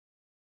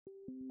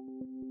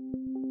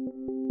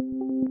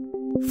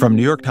From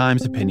New York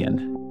Times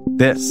Opinion,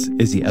 this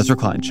is The Ezra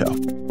Klein Show.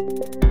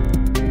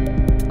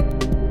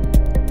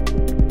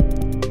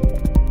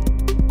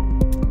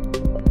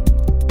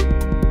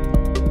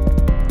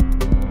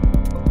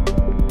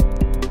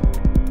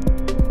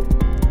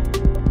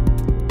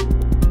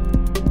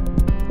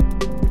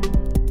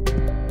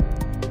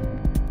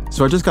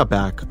 So I just got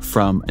back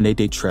from an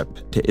 8-day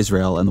trip to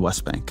Israel and the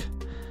West Bank.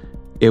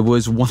 It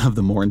was one of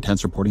the more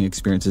intense reporting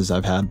experiences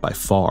I've had by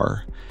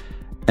far.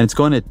 And it's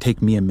going to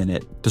take me a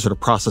minute to sort of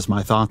process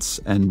my thoughts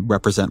and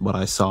represent what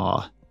I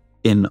saw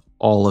in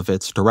all of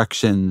its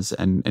directions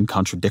and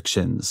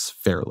contradictions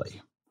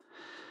fairly.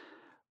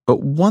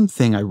 But one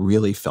thing I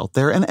really felt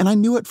there, and I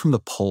knew it from the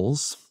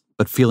polls,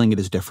 but feeling it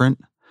is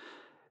different,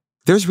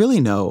 there's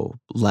really no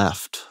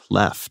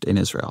left in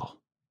Israel.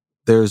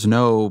 There's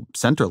no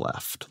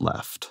center-left.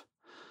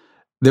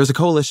 There's a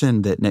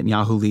coalition that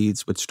Netanyahu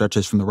leads, which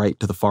stretches from the right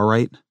to the far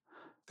right.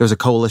 There's a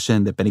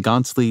coalition that Benny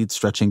Gantz leads,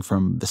 stretching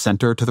from the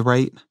center to the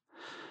right.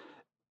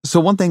 So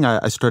one thing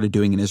I started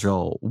doing in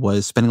Israel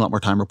was spending a lot more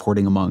time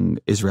reporting among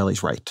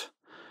Israelis' right,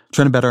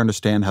 trying to better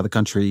understand how the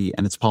country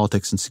and its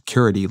politics and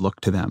security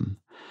look to them.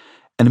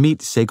 And Amit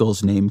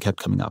Segal's name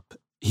kept coming up.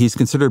 He's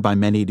considered by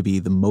many to be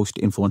the most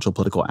influential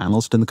political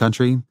analyst in the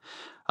country,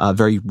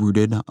 very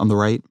rooted on the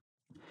right.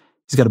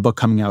 He's got a book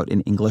coming out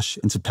in English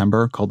in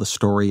September called The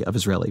Story of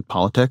Israeli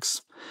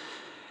Politics.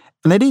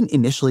 And I didn't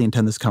initially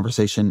intend this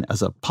conversation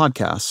as a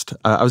podcast.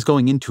 I was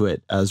going into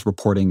it as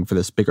reporting for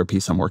this bigger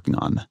piece I'm working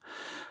on.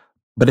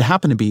 But it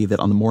happened to be that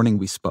on the morning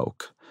we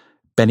spoke,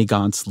 Benny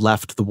Gantz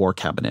left the war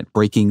cabinet,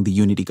 breaking the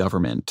unity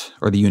government,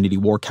 or the unity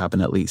war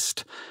cabinet at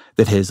least,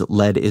 that has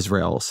led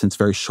Israel since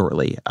very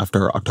shortly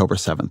after October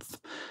 7th.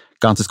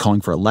 Gantz is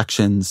calling for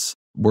elections.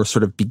 We're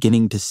sort of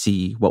beginning to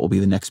see what will be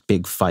the next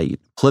big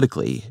fight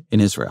politically in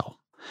Israel.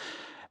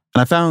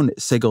 And I found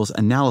Segal's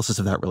analysis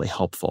of that really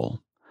helpful.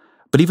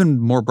 But even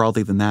more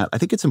broadly than that, I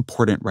think it's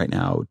important right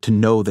now to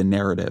know the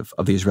narrative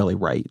of the Israeli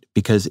right,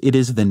 because it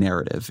is the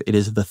narrative, it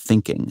is the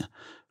thinking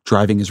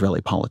driving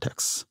Israeli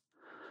politics.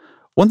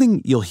 One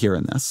thing you'll hear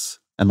in this,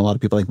 and a lot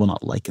of people I think will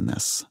not like in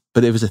this,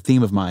 but it was a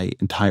theme of my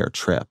entire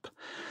trip,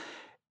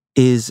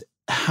 is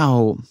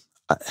how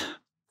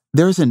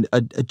there's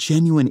a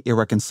genuine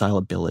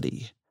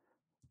irreconcilability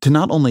to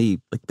not only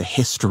like the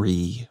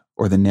history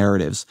or the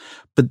narratives,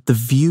 but the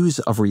views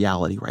of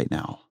reality right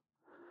now.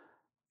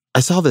 I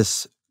saw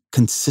this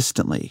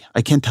consistently.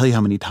 I can't tell you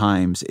how many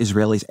times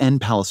Israelis and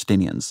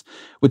Palestinians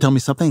would tell me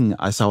something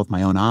I saw with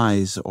my own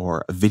eyes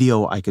or a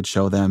video I could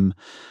show them.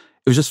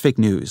 It was just fake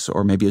news,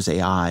 or maybe it was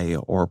AI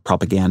or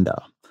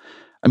propaganda.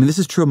 I mean, this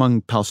is true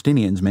among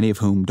Palestinians, many of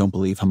whom don't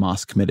believe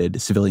Hamas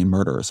committed civilian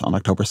murders on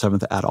October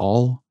 7th at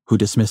all, who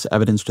dismiss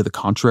evidence to the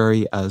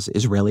contrary as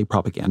Israeli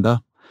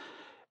propaganda.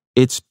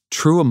 It's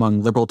true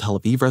among liberal Tel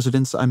Aviv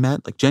residents I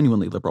met, like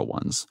genuinely liberal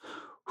ones,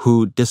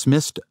 who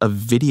dismissed a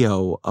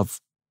video of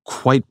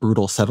quite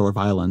brutal settler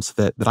violence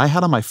that I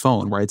had on my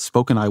phone where I'd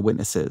spoken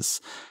eyewitnesses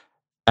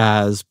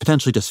as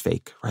potentially just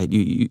fake, right?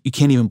 You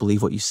can't even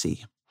believe what you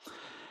see.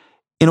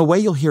 In a way,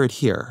 you'll hear it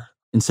here,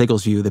 in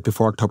Segal's view, that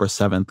before October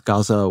 7th,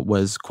 Gaza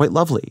was quite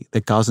lovely,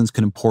 that Gazans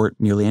could import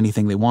nearly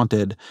anything they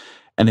wanted,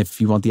 and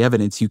if you want the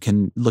evidence, you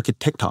can look at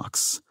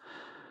TikToks.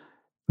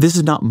 This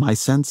is not my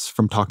sense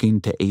from talking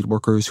to aid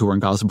workers who were in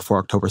Gaza before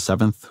October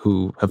 7th,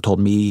 who have told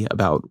me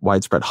about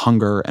widespread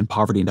hunger and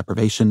poverty and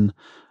deprivation.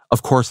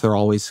 Of course, there are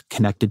always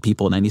connected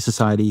people in any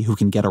society who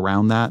can get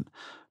around that.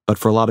 But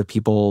for a lot of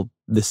people,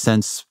 the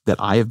sense that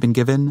I have been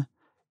given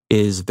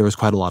is there was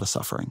quite a lot of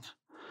suffering.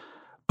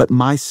 But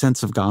my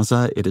sense of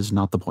Gaza, it is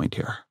not the point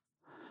here.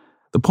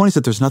 The point is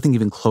that there's nothing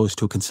even close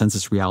to a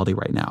consensus reality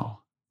right now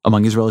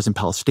among Israelis and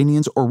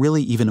Palestinians, or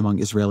really even among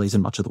Israelis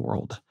in much of the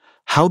world.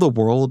 How the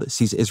world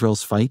sees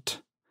Israel's fight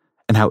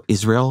and how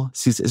Israel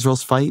sees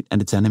Israel's fight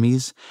and its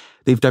enemies,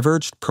 they've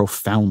diverged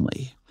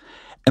profoundly.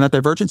 And that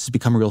divergence has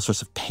become a real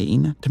source of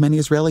pain to many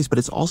Israelis, but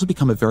it's also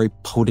become a very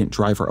potent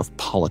driver of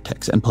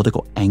politics and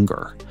political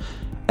anger,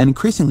 and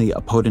increasingly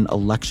a potent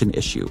election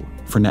issue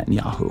for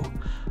Netanyahu,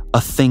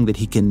 a thing that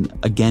he can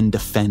again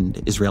defend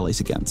Israelis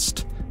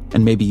against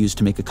and maybe use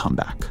to make a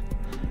comeback.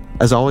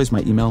 As always, my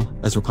email,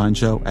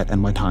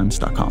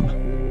 EzraKleinShow@nytimes.com.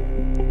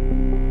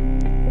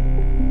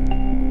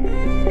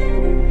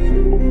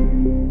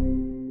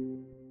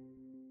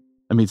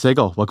 Amit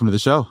Segal, welcome to the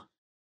show.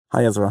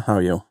 Hi, Ezra. How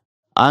are you?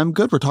 I'm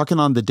good. We're talking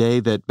on the day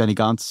that Benny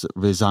Gantz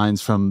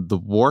resigns from the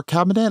war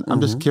cabinet.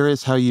 I'm just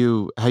curious how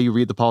you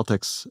read the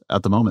politics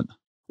at the moment.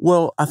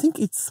 Well, I think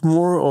it's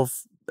more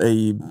of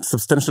a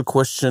substantial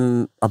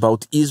question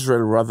about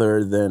Israel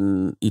rather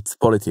than its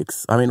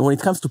politics. I mean, when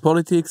it comes to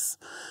politics,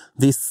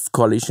 this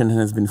coalition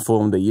has been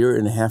formed a year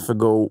and a half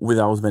ago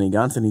without Benny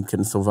Gantz, and it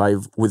can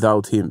survive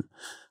without him.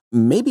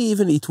 Maybe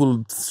even it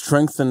will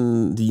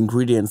strengthen the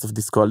ingredients of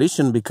this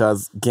coalition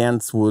because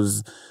Gantz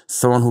was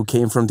someone who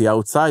came from the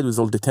outside with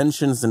all the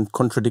tensions and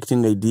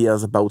contradicting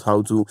ideas about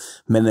how to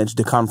manage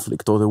the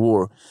conflict or the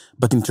war.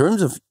 But in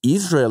terms of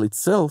Israel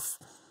itself,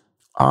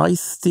 I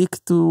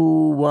stick to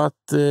what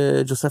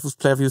Josephus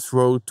Flavius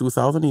wrote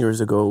 2,000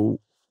 years ago.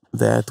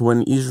 that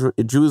when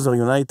Jews are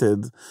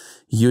united,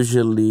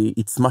 usually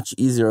it's much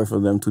easier for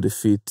them to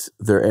defeat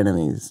their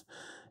enemies.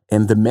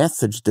 And the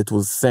message that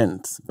was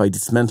sent by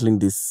dismantling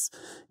this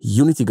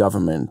unity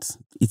government,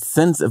 it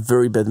sends a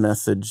very bad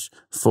message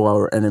for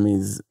our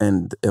enemies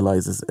and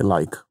allies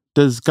alike.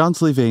 Does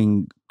Gantz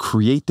leaving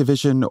create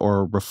division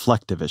or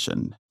reflect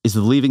division? Is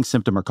the leaving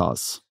symptom or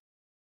cause?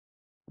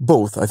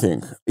 Both, I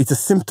think. It's a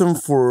symptom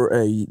for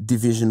a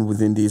division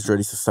within the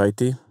Israeli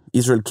society.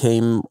 Israel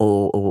came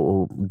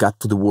or got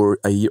to the war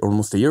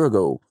almost a year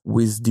ago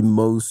with the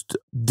most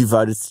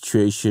divided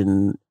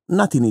situation,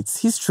 not in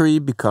its history,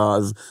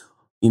 because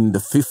in the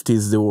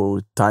 50s, there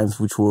were times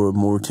which were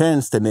more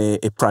tense, and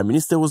a prime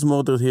minister was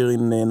murdered here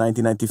in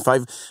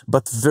 1995,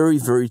 but very,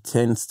 very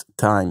tense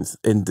times.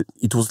 And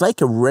it was like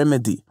a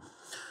remedy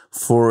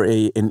for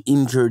an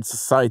injured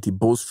society,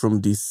 both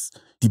from this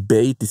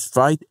debate, this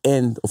fight,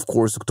 and, of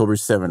course, October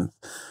 7th.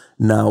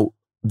 Now,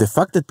 the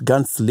fact that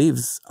Gantz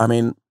leaves, I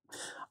mean,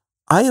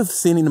 I have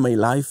seen in my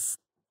life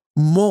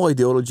more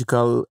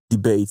ideological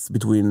debates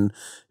between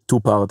two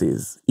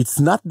parties. It's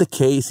not the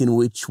case in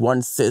which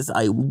one says,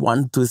 I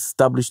want to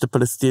establish the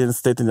Palestinian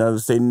state, and the other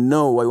say,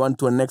 no, I want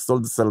to annex all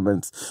the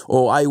settlements,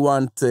 or I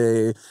want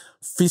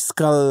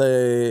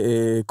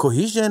fiscal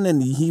cohesion,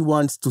 and he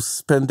wants to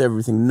spend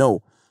everything.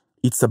 No,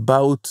 it's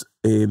about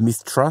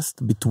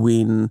mistrust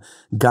between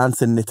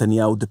Gantz and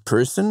Netanyahu, the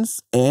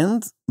persons,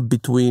 and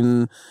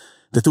between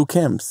the two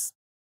camps.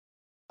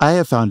 I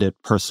have found it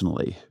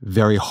personally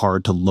very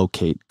hard to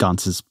locate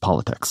Gantz's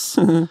politics.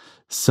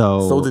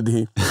 So did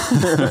he.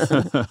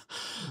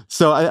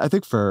 So I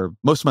think for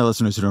most of my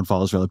listeners who don't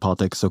follow Israeli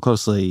politics so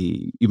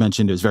closely, you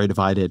mentioned it was very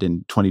divided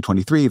in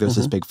 2023. There's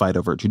this big fight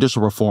over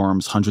judicial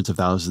reforms, hundreds of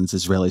thousands of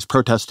Israelis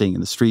protesting in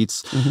the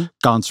streets.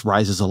 Gantz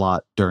rises a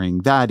lot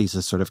during that. He's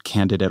a sort of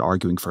candidate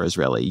arguing for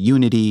Israeli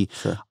unity.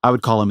 Sure. I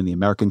would call him in the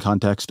American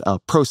context a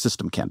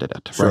pro-system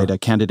candidate, right? A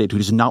candidate who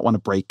does not want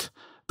to break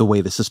the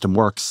way the system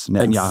works.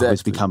 Netanyahu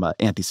has become an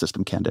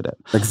anti-system candidate.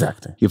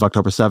 Exactly. You have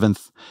October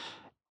 7th.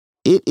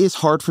 It is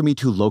hard for me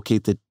to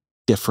locate the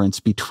difference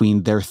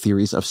between their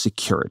theories of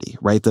security,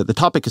 right? The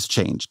topic has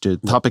changed. The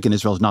topic in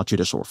Israel is not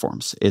judicial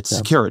reforms. It's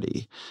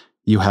security.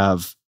 You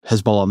have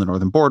Hezbollah on the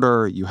northern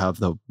border. You have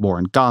the war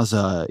in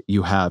Gaza.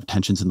 You have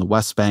tensions in the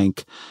West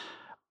Bank.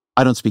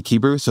 I don't speak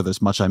Hebrew, so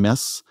there's much I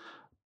miss.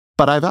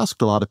 But I've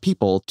asked a lot of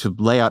people to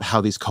lay out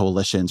how these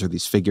coalitions or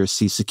these figures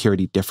see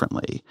security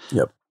differently.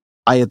 Yep.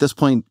 I, at this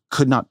point,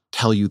 could not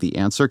tell you the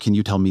answer. Can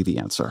you tell me the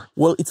answer?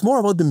 Well, it's more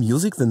about the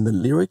music than the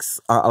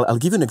lyrics. I'll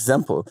give you an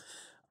example.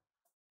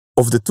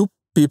 Of the two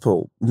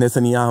people,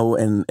 Netanyahu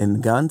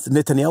and Gantz,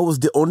 Netanyahu was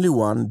the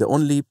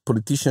only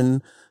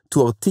politician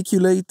to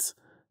articulate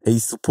a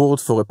support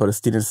for a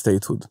Palestinian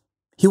statehood.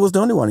 He was the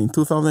only one in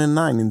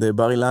 2009 in the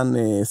Bar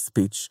Ilan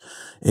speech.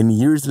 And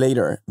years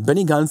later,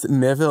 Benny Gantz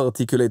never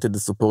articulated the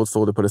support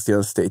for the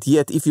Palestinian state.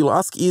 Yet, if you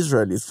ask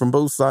Israelis from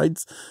both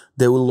sides,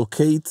 they will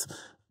locate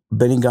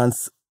Benny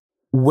Gantz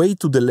way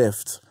to the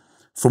left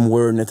from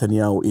where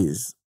Netanyahu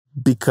is.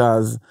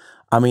 Because,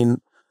 I mean,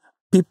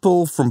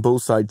 people from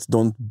both sides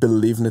don't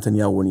believe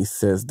Netanyahu when he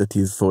says that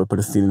he's for a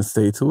Palestinian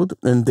statehood,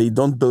 and they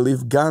don't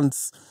believe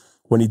Gantz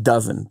when he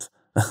doesn't.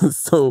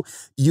 So,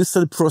 you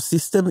said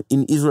pro-system.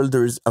 In Israel,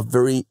 there is a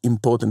very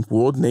important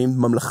word named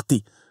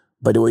Mamlachti.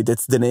 By the way,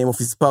 that's the name of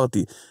his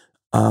party.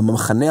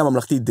 Mamchaneh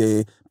Mamlachti,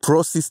 the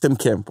pro-system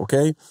camp,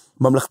 okay?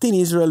 Mamlachti in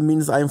Israel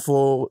means I'm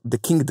for the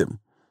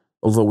kingdom,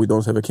 although we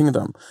don't have a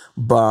kingdom.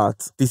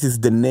 But this is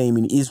the name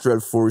in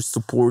Israel for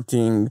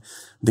supporting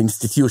the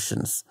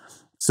institutions.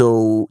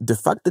 So the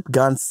fact that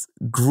Gantz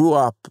grew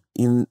up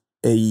in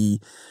a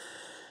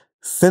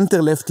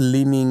center-left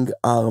leaning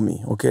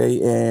army, okay,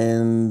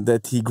 and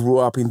that he grew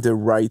up in the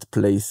right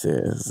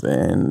places,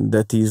 and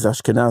that he's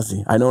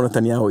Ashkenazi. I know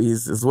Netanyahu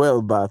is as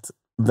well, but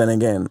then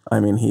again, I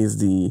mean, he's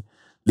the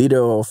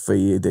leader of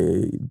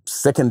the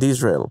Second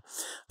Israel,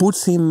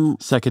 puts him...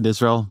 Second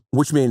Israel?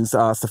 Which means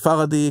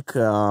Sephardic,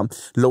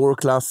 lower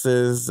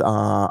classes,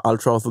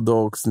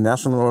 ultra-Orthodox,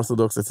 National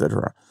Orthodox,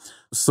 etc.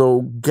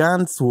 So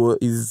Gantz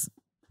is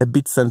a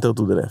bit center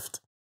to the left.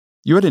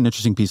 You read an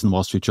interesting piece in the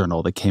Wall Street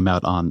Journal that came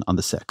out on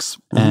the 6th.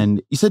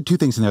 And you said two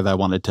things in there that I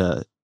wanted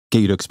to get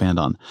you to expand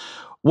on.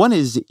 One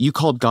is you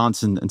called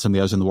Gantz and some of the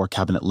others in the war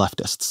cabinet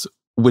leftists,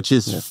 which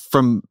is,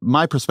 from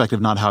my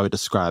perspective, not how I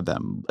describe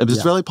them.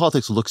 Israeli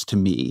politics looks to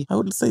me... I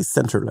would say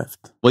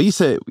center-left. Well, you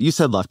said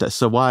leftist.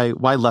 So why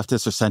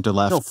leftist or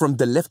center-left? No, from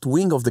the left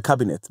wing of the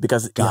cabinet.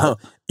 Because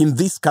in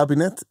this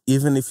cabinet,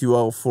 even if you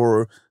are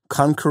for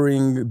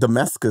conquering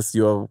Damascus,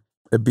 you are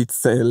a bit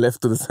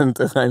left to the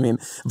center, I mean.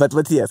 But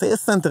yes, a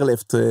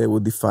center-left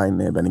would define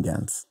Benny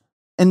Gantz.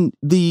 And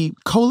the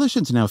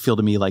coalitions now feel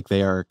to me like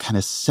they are kind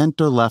of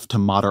center-left to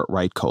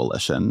moderate-right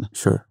coalition.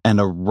 Sure. And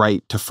a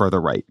right to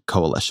further right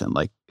coalition.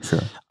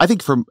 Sure. I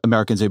think for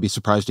Americans, they'd be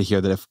surprised to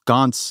hear that if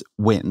Gantz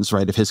wins,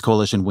 right, if his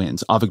coalition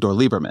wins, Avigdor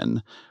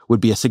Lieberman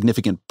would be a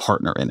significant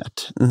partner in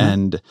it.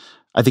 And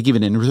I think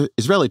even in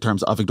Israeli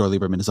terms, Avigdor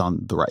Lieberman is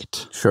on the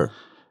right. Sure.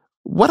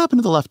 What happened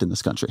to the left in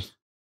this country?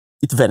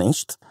 It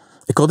vanished.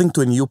 According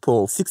to a new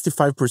poll,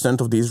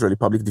 65% of the Israeli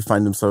public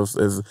define themselves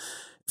as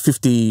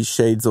 50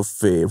 shades of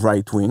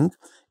right-wing,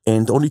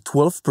 and only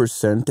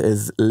 12%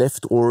 as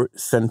left or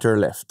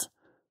center-left.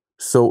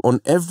 So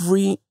on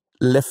every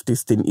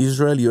leftist in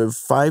Israel, you have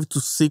 5 to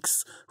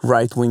 6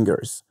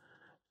 right-wingers.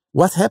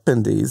 What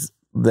happened is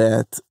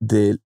that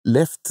the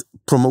left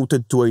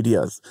promoted two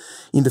ideas.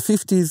 In the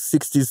 50s,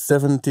 60s,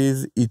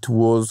 70s, it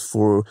was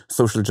for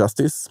social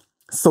justice,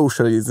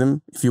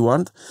 socialism, if you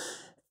want.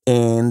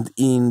 And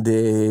in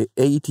the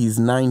 80s,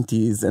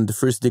 90s, and the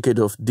first decade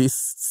of this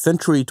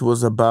century, it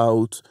was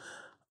about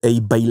a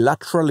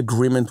bilateral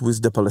agreement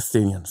with the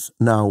Palestinians.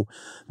 Now,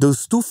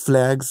 those two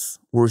flags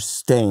were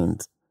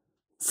stained.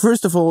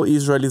 First of all,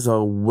 Israelis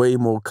are way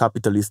more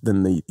capitalist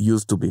than they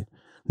used to be.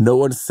 No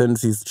one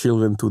sends his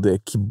children to the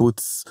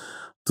kibbutz,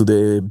 to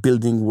the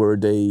building where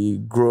they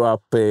grow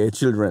up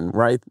children,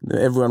 right?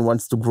 Everyone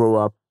wants to grow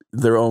up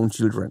their own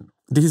children.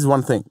 This is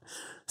one thing.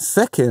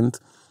 Second,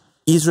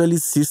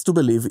 Israelis cease to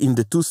believe in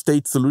the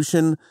two-state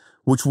solution,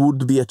 which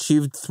would be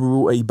achieved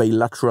through a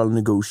bilateral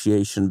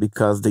negotiation,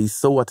 because they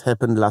saw what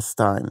happened last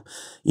time.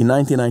 In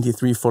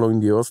 1993, following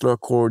the Oslo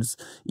Accords,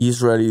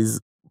 Israelis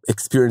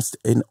experienced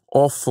an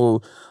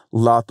awful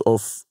lot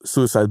of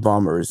suicide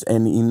bombers.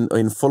 And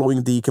in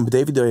following the Camp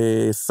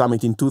David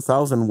summit in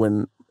 2000,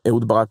 when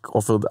Ehud Barak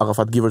offered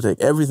Arafat give or take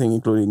everything,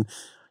 including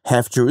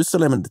half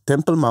Jerusalem and the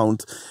Temple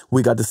Mount,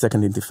 we got the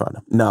second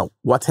intifada. Now,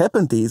 what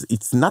happened is,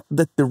 it's not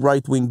that the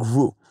right wing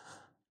grew.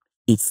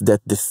 It's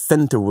that the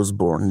center was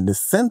born. The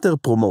center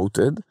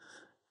promoted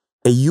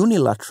a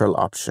unilateral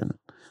option,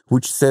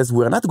 which says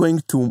we're not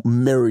going to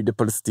marry the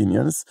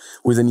Palestinians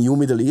with a new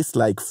Middle East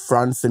like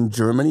France and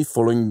Germany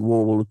following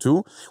World War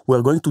II.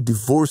 We're going to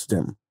divorce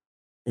them.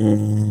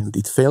 And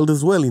it failed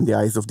as well in the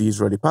eyes of the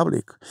Israeli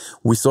public.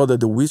 We saw that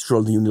the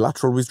withdrawal, the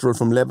unilateral withdrawal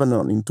from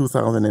Lebanon in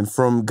 2000 and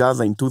from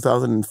Gaza in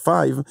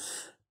 2005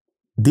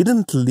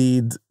 didn't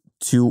lead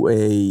to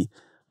a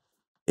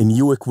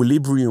new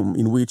equilibrium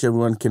in which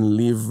everyone can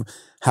live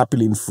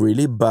happily and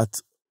freely,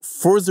 but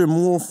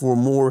furthermore, for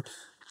more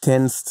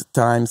tensed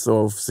times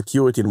of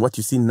security. And what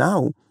you see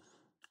now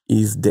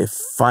is the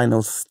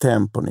final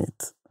stamp on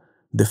it.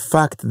 The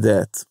fact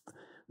that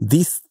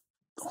this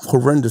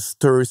horrendous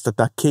terrorist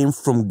attack came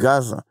from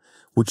Gaza,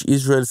 which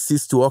Israel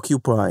ceased to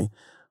occupy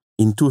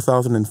in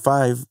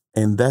 2005,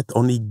 and that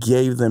only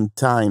gave them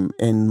time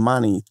and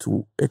money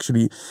to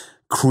actually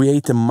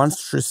create a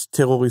monstrous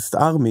terrorist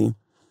army.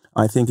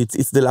 I think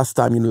it's the last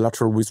time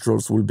unilateral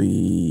withdrawals will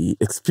be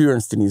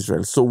experienced in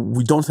Israel. So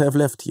we don't have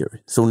left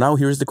here. So now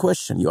here's the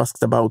question. You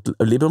asked about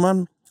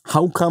Lieberman.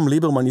 How come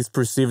Lieberman is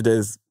perceived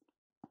as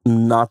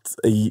not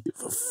a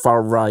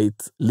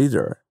far-right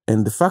leader?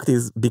 And the fact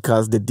is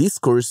because the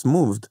discourse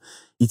moved.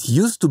 It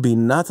used to be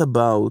not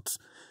about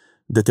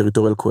the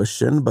territorial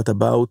question, but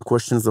about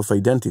questions of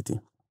identity.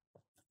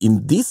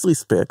 In this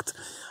respect,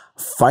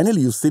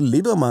 finally, you see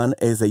Lieberman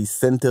as a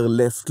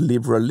center-left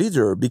liberal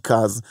leader,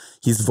 because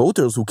his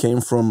voters who came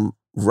from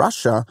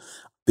Russia,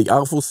 they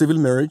are for civil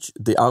marriage,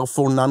 they are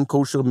for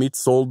non-kosher meat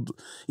sold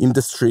in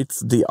the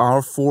streets, they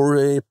are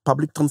for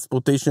public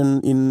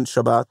transportation in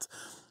Shabbat.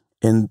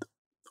 And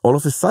all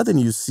of a sudden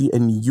you see a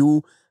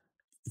new,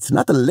 it's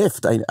not a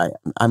left,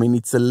 I mean,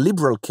 it's a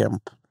liberal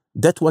camp.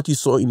 That's what you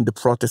saw in the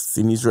protests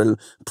in Israel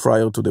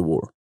prior to the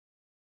war.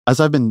 As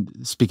I've been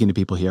speaking to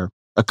people here,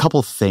 a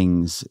couple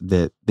things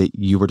that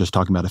you were just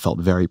talking about, I felt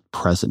very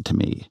present to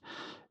me.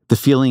 The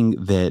feeling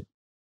that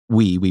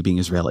we being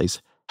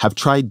Israelis, have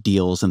tried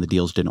deals and the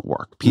deals didn't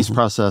work. Peace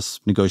process,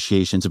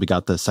 negotiations, and we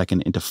got the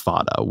second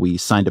intifada. We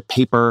signed a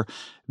paper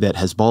that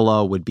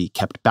Hezbollah would be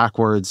kept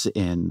backwards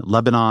in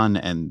Lebanon,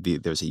 and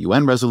there's a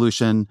UN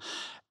resolution.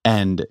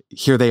 And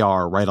here they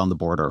are right on the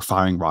border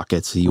firing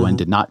rockets. The UN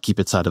did not keep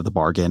its side of the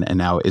bargain, and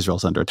now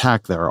Israel's under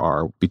attack. There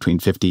are between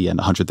 50 and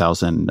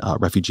 100,000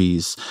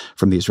 refugees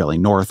from the Israeli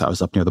north. I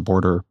was up near the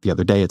border the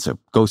other day. It's a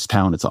ghost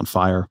town. It's on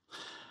fire.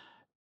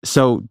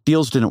 So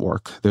deals didn't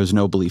work. There's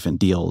no belief in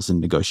deals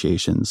and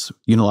negotiations.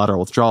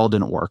 Unilateral withdrawal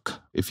didn't work.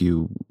 If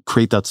you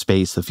create that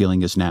space, the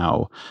feeling is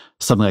now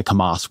something like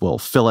Hamas will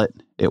fill it.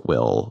 It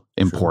will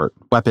import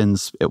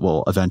weapons. It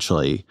will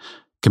eventually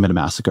commit a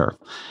massacre.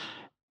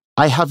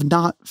 I have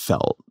not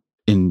felt,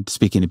 in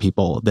speaking to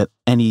people, that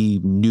any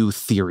new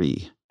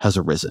theory has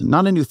arisen.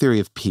 Not a new theory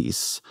of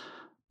peace,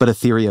 but a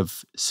theory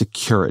of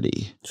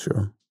security.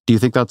 Sure. Do you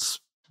think that's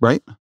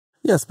right?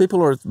 Yes,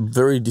 people are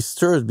very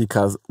disturbed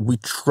because we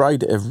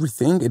tried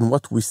everything, and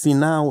what we see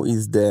now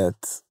is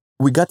that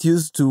we got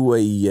used to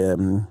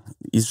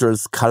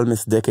Israel's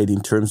calmest decade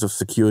in terms of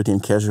security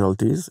and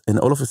casualties, and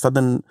all of a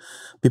sudden,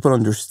 people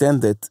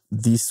understand that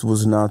this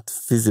was not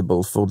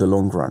feasible for the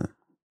long run.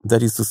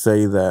 That is to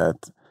say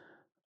that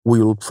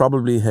we will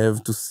probably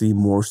have to see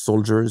more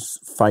soldiers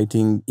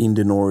fighting in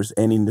the north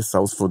and in the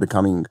south for the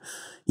coming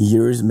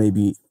years,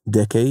 maybe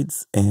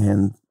decades,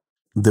 and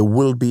there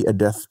will be a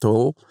death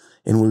toll,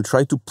 and we'll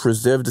try to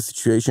preserve the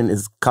situation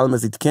as calm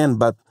as it can,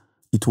 but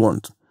it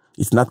won't.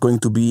 It's not going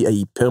to be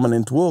a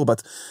permanent war,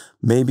 but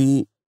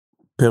maybe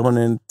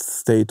permanent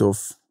state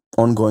of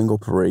ongoing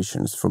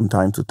operations from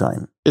time to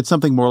time. It's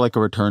something more like a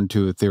return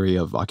to a theory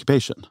of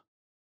occupation.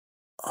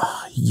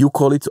 You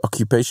call it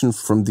occupation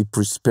from the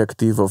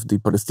perspective of the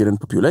Palestinian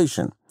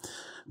population,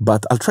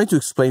 but I'll try to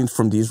explain it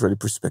from the Israeli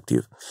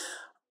perspective.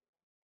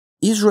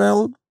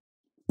 Israel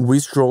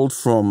withdrew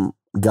from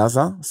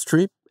Gaza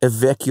Strip,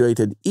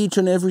 evacuated each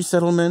and every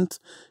settlement,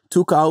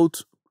 took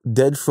out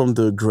dead from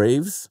their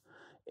graves,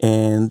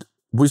 and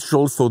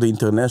withdrew for the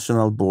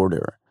international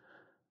border.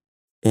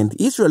 And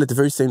Israel, at the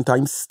very same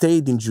time,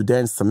 stayed in Judea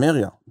and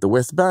Samaria, the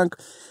West Bank,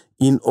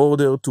 in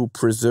order to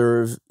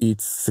preserve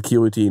its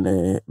security in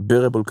a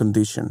bearable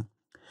condition.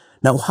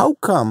 Now, how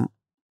come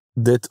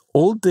that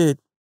all the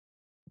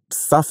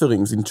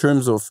sufferings in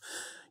terms of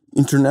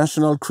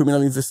international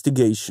criminal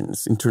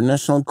investigations,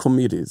 international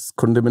committees,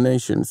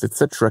 condemnations,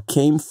 etc.,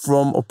 came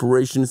from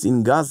operations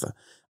in Gaza?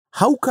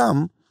 How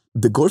come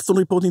the Goldstone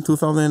report in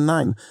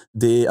 2009,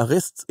 the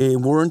arrest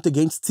warrant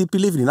against Tzipi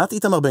Livni, not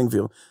Itamar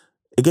Ben-Gvir,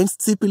 against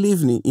Tzipi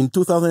Livni in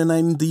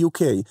 2009 in the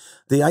UK,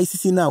 the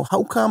ICC now,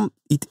 how come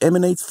it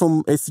emanates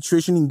from a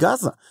situation in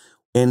Gaza?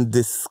 And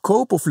the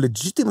scope of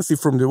legitimacy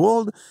from the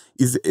world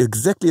is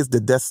exactly as the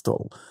death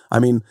toll. I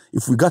mean,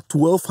 if we got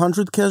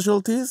 1,200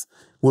 casualties,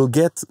 we'll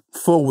get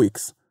 4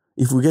 weeks.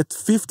 If we get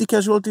 50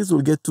 casualties,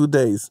 we'll get 2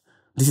 days.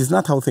 This is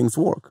not how things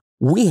work.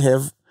 We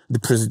have the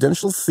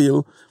presidential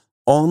seal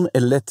on a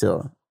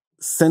letter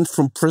sent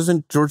from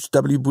President George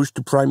W. Bush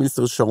to Prime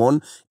Minister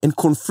Sharon and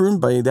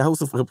confirmed by the House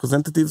of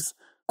Representatives,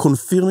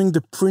 confirming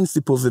the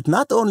principles that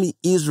not only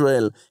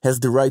Israel has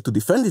the right to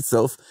defend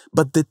itself,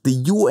 but that the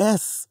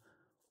U.S.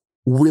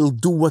 will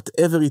do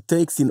whatever it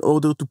takes in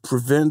order to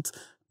prevent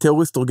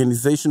terrorist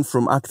organizations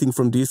from acting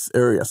from this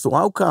area. So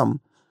how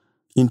come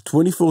in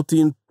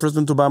 2014,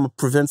 President Obama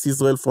prevents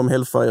Israel from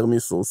Hellfire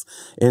missiles,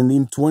 and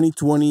in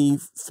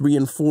 2023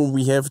 and 4,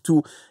 we have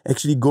to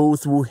actually go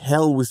through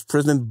hell with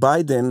President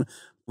Biden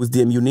with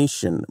the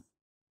ammunition?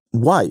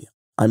 Why?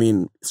 I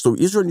mean, so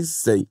Israel needs to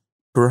say,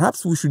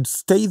 perhaps we should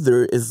stay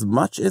there as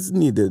much as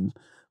needed,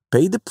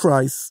 pay the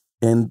price,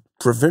 and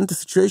prevent the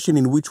situation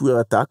in which we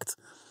are attacked.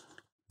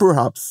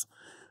 Perhaps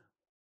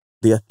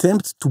the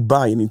attempt to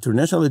buy an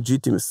international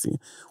legitimacy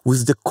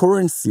with the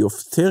currency of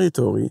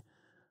territory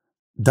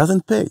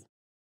doesn't pay.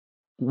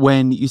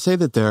 When you say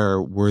that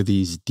there were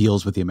these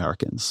deals with the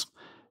Americans,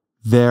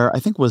 there, I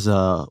think, was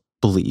a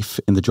belief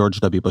in the George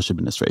W. Bush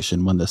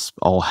administration when this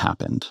all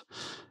happened.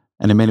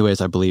 And in many ways,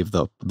 I believe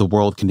the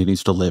world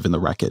continues to live in the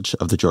wreckage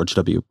of the George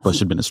W.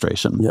 Bush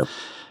administration. Yep.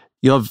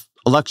 You have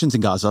elections in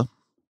Gaza.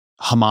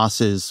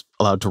 Hamas is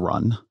allowed to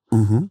run.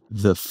 Mm-hmm.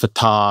 The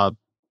Fatah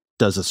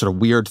does a sort of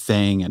weird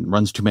thing and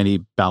runs too many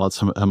ballots.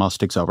 Hamas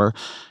takes over.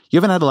 You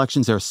haven't had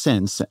elections there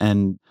since.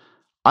 And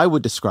I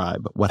would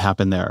describe what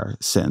happened there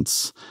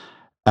since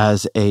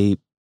as a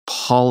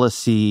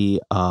policy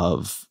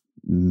of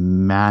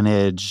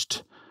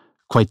managed,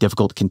 quite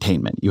difficult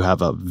containment. You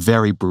have a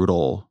very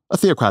brutal, a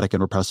theocratic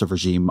and repressive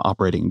regime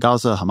operating in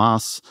Gaza,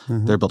 Hamas.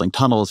 Mm-hmm. They're building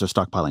tunnels, they're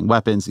stockpiling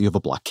weapons. You have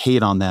a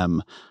blockade on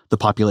them. The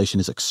population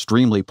is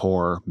extremely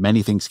poor.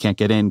 Many things can't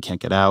get in,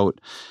 can't get out.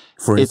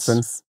 For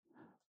instance?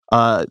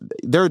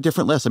 There are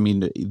different lists. I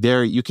mean,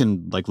 there you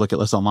can look at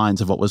lists online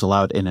of what was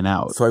allowed in and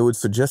out. So I would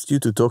suggest you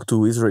to talk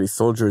to Israeli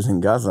soldiers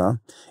in Gaza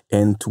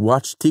and to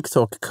watch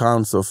TikTok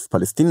accounts of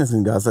Palestinians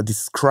in Gaza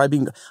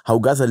describing how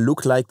Gaza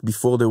looked like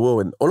before the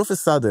war. And all of a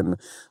sudden,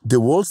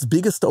 the world's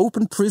biggest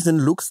open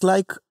prison looks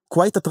like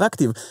quite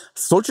attractive.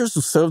 Soldiers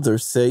who served there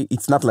say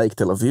it's not like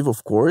Tel Aviv,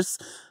 of course,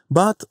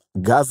 but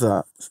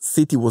Gaza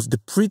city was the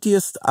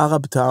prettiest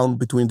Arab town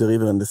between the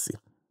river and the sea.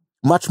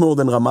 Much more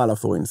than Ramallah,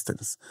 for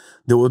instance.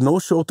 There was no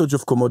shortage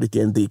of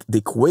commodity, and the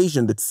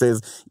equation that says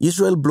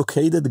Israel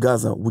blockaded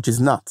Gaza, which is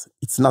not.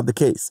 It's not the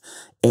case.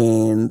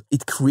 And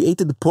it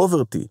created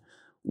poverty,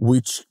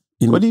 which...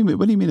 What do you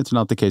mean it's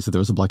not the case that there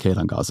was a blockade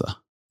on Gaza?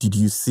 Did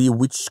you see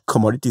which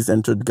commodities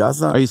entered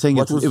Gaza? Are you saying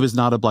it was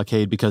not a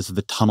blockade because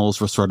the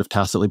tunnels were sort of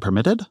tacitly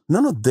permitted?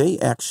 No, they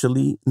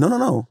actually...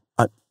 No.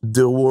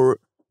 There were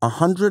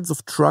hundreds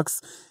of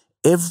trucks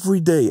every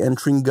day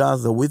entering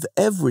Gaza with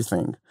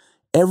everything.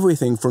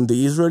 Everything from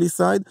the Israeli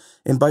side,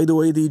 and by the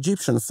way, the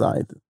Egyptian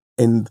side.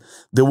 And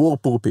there were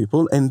poor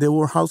people, and there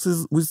were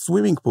houses with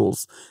swimming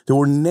pools. There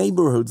were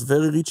neighborhoods,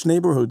 very rich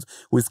neighborhoods,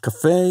 with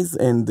cafes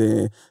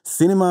and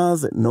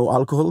cinemas, no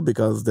alcohol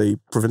because they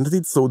prevented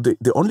it. So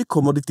the only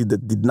commodity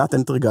that did not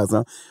enter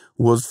Gaza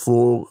was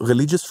for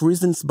religious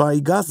reasons by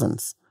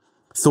Gazans.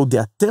 So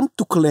the attempt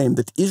to claim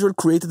that Israel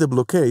created a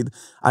blockade,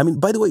 I mean,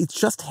 by the way, it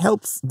just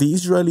helps the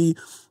Israeli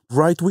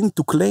right wing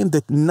to claim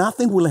that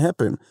nothing will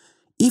happen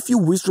if you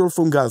withdraw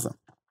from Gaza,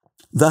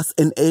 thus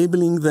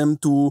enabling them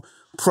to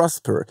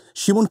prosper.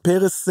 Shimon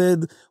Peres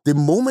said, the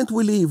moment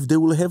we leave, they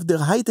will have their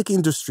high-tech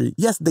industry.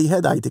 Yes, they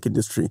had high-tech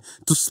industry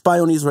to spy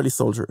on Israeli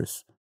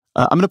soldiers.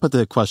 I'm going to put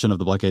the question of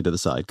the blockade to the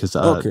side because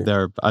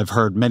I've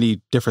heard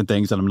many different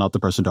things and I'm not the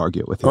person to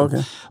argue it with you.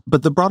 Okay.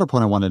 But the broader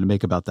point I wanted to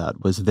make about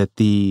that was that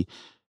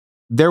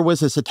there was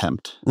this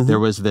attempt, there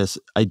was this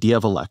idea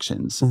of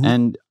elections,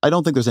 and I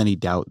don't think there's any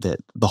doubt that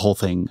the whole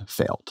thing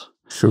failed.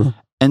 Sure.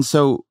 And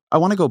so I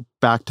want to go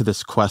back to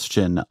this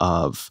question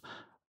of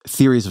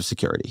theories of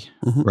security,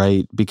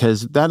 right?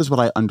 Because that is what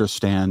I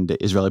understand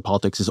Israeli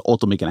politics is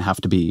ultimately going to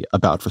have to be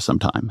about for some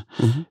time.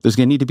 There's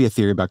going to need to be a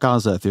theory about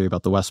Gaza, a theory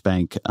about the West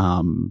Bank,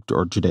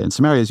 or Judea and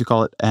Samaria, as you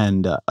call it,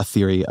 and a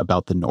theory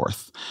about the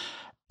North.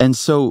 And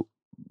so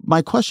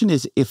my question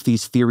is, if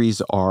these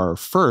theories are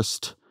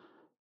first,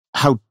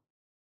 how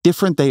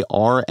different they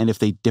are, and if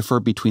they differ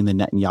between the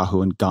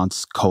Netanyahu and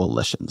Gantz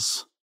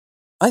coalitions.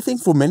 I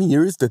think for many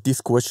years that this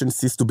question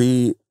ceased to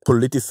be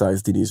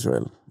politicized in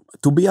Israel.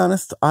 To be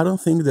honest, I don't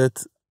think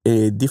that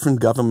a different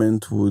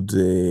government would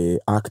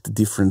act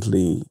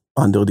differently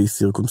under these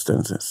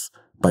circumstances.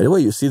 By the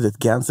way, you see that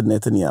Gantz and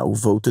Netanyahu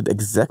voted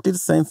exactly the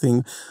same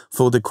thing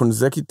for the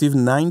consecutive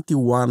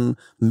 91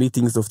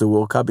 meetings of the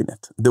War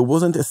Cabinet. There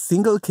wasn't a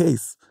single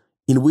case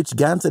in which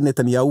Gantz and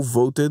Netanyahu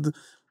voted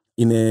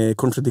in a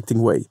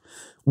contradicting way,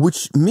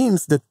 which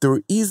means that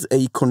there is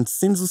a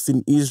consensus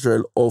in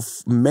Israel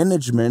of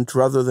management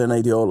rather than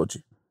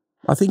ideology.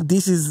 I think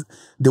this is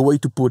the way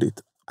to put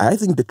it. I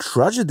think the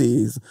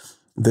tragedy is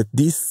that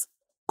this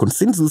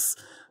consensus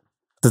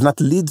does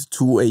not lead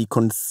to a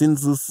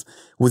consensus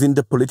within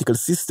the political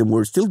system.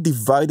 We're still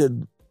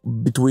divided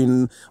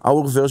between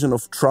our version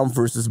of Trump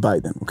versus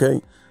Biden,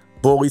 okay?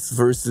 Boris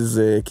versus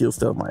Keir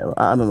Starmer,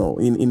 I don't know,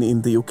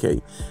 in the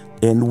UK.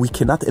 And we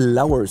cannot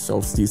allow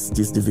ourselves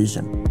this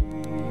division.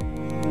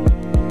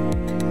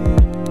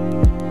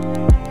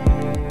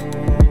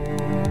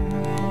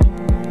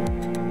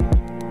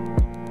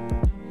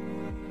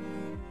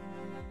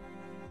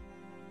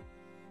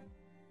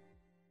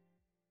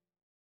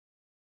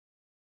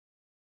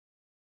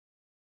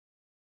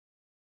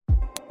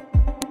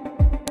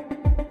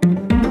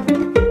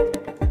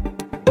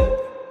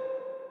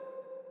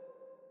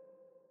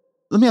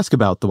 Let me ask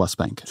about the West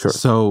Bank. Sure.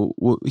 So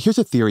here's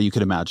a theory you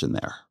could imagine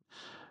there.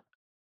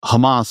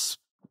 Hamas,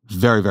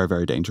 very, very,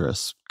 very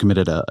dangerous,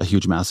 committed a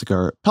huge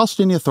massacre.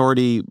 Palestinian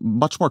Authority,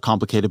 much more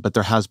complicated, but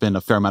there has been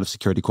a fair amount of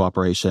security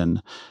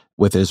cooperation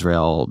with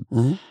Israel.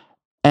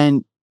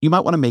 And you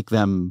might want to make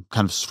them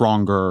kind of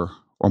stronger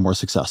or more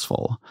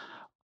successful.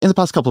 In the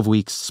past couple of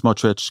weeks,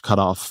 Smotrich cut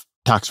off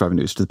tax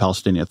revenues to the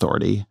Palestinian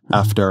Authority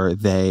after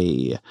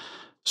they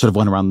sort of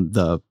went around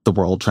the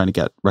world trying to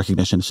get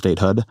recognition of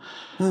statehood.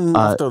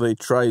 After they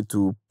tried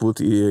to put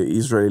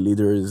Israeli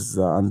leaders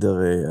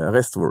under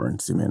arrest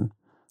warrants, you mean?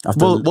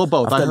 Well,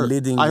 both.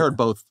 I heard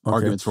both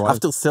arguments, right?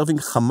 After serving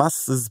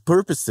Hamas's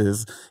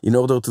purposes in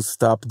order to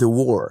stop the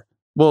war.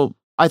 Well,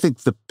 I think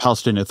the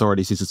Palestinian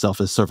Authority sees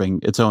itself as serving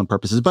its own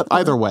purposes. But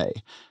either way,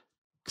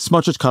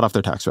 Smotrich cut off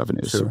their tax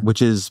revenues,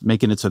 which is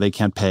making it so they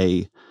can't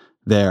pay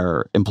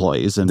their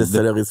employees. And the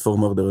salaries for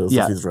murderers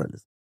of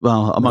Israelis.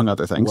 Well, among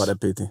other things. What a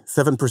pity.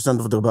 7%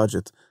 of their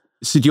budget.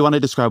 So do you want to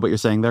describe what you're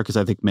saying there? Because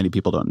I think many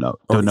people don't know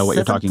what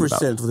you're talking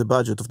about. 7% of the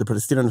budget of the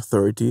Palestinian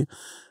Authority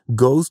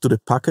goes to the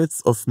pockets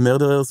of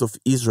murderers of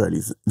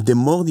Israelis. The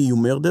more you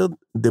murdered,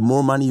 the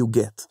more money you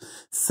get.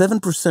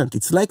 7%.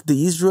 It's like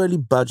the Israeli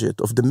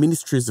budget of the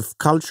Ministries of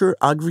Culture,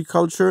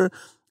 Agriculture,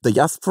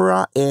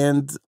 Diaspora,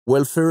 and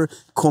Welfare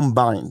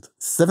combined.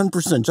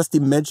 7%. Just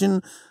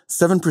imagine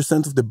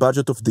 7% of the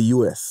budget of the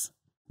US.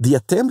 The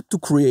attempt to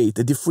create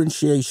a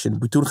differentiation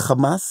between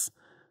Hamas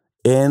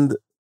and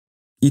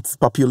its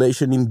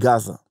population in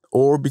Gaza,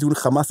 or between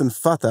Hamas and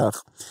Fatah,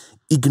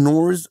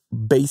 ignores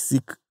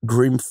basic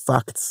grim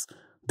facts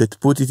that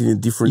put it in a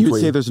different way. You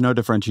would say there's no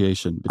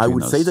differentiation between I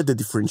would say that the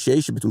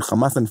differentiation between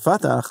Hamas and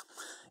Fatah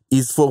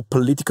is for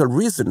political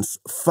reasons.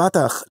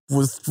 Fatah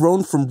was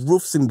thrown from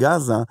roofs in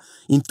Gaza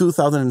in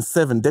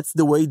 2007. That's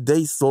the way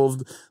they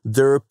solved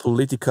their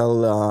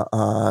political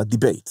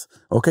debate.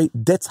 Okay?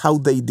 That's how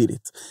they did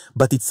it.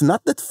 But it's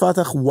not that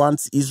Fatah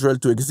wants Israel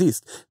to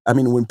exist. I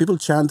mean, when people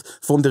chant,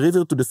 from the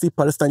river to the sea,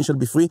 Palestine shall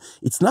be free,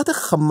 it's not a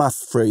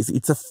Hamas phrase,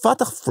 it's a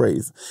Fatah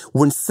phrase.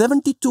 When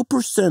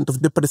 72%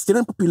 of the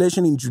Palestinian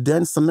population in Judea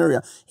and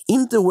Samaria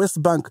in the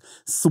West Bank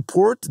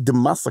support the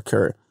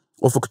massacre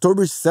of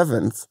October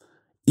 7th,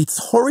 it's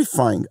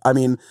horrifying. I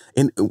mean,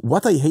 and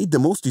what I hate the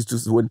most is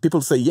just when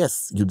people say,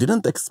 yes, you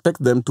didn't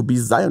expect them to be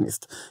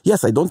Zionist.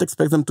 Yes, I don't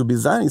expect them to be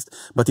Zionist,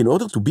 but in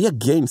order to be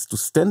against, to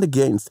stand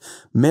against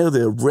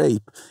murder,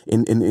 rape,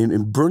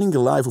 and burning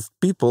alive of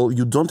people,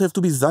 you don't have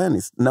to be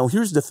Zionist. Now,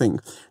 here's the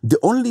thing. The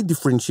only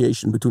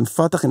differentiation between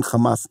Fatah and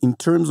Hamas in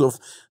terms of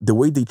the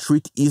way they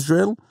treat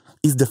Israel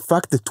is the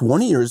fact that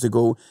 20 years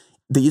ago,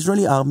 the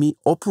Israeli army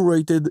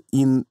operated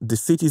in the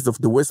cities of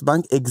the West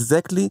Bank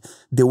exactly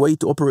the way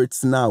it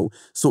operates now.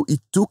 So it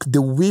took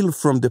the will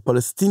from the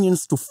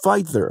Palestinians to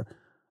fight there.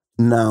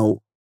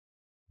 Now,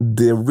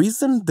 the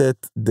reason that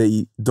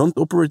they don't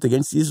operate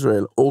against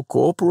Israel or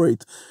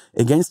cooperate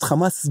against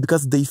Hamas is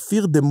because they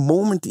fear the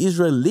moment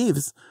Israel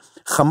leaves,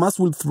 Hamas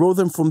will throw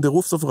them from the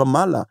roofs of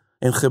Ramallah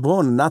and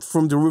Hebron, not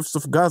from the roofs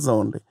of Gaza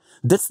only.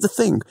 That's the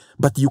thing.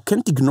 But you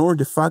can't ignore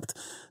the fact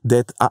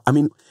that, I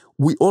mean,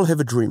 we all have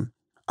a dream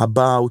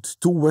about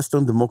two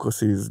Western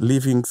democracies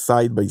living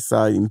side by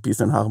side in peace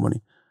and harmony.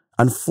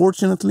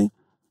 Unfortunately,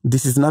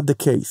 this is not the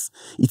case.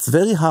 It's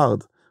very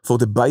hard for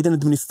the Biden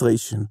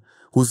administration,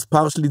 who's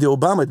partially the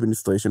Obama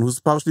administration, who's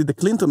partially the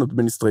Clinton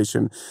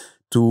administration,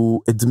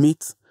 to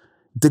admit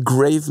the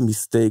grave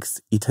mistakes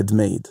it had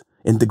made.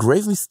 And the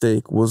grave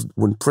mistake was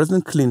when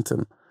President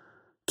Clinton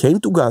came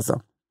to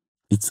Gaza.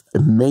 It's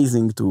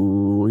amazing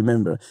to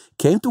remember.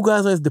 Came to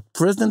Gaza as the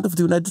President of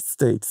the United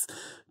States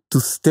to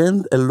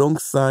stand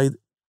alongside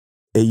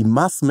a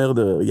mass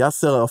murderer,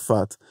 Yasser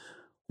Arafat.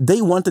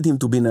 They wanted him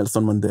to be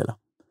Nelson Mandela.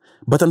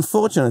 But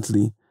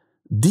unfortunately,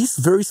 this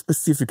very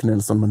specific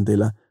Nelson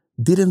Mandela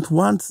didn't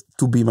want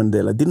to be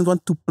Mandela, didn't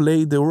want to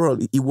play the role.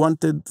 He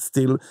wanted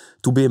still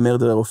to be a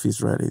murderer of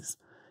Israelis.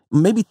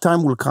 Maybe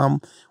time will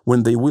come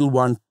when they will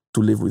want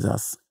to live with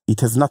us. It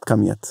has not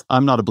come yet.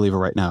 I'm not a believer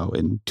right now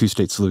in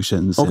two-state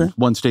solutions, and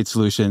one-state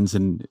solutions,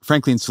 and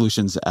frankly in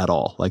solutions at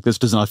all. Like, this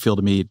does not feel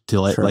to me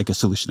like a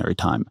solutionary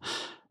time.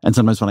 And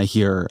sometimes when I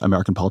hear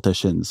American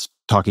politicians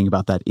talking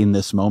about that in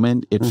this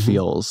moment, it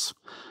feels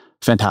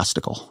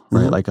fantastical,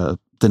 right? Like a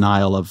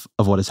denial of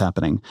what is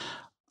happening.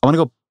 I want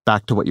to go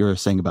back to what you were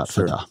saying about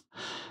Fatah.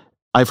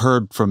 I've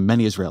heard from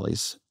many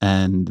Israelis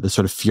and the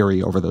sort of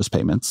fury over those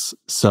payments.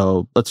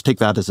 So let's take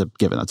that as a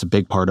given. That's a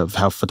big part of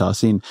how Fatah is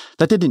seen.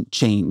 That didn't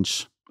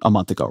change a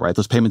month ago, right?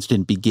 Those payments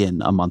didn't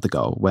begin a month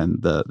ago when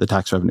the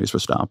tax revenues were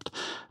stopped.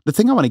 The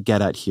thing I want to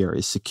get at here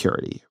is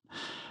security.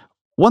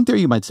 One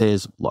theory you might say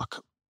is,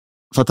 look,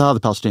 Fatah, the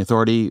Palestinian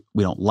Authority,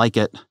 we don't like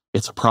it.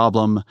 It's a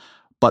problem.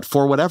 But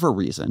for whatever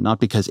reason, not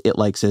because it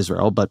likes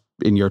Israel, but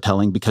in your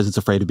telling, because it's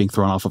afraid of being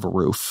thrown off of a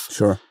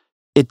roof.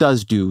 It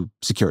does do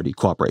security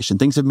cooperation.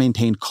 Things have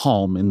maintained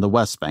calm in the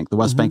West Bank. The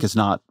West Bank has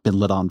not been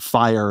lit on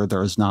fire.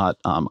 There is not,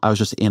 I was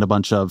just in a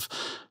bunch of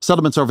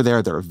settlements over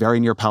there. They're very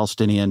near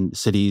Palestinian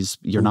cities.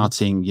 You're not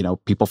seeing,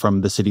 people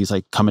from the cities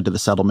like come into the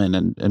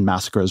settlement and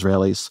massacre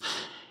Israelis.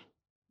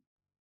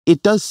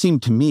 It does seem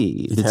to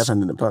me... It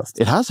happened in the past.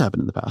 It has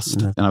happened in the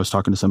past. And I was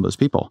talking to some of those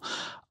people.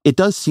 It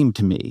does seem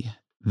to me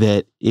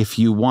that if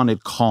you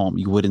wanted calm,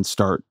 you wouldn't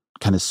start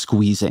kind of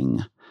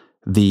squeezing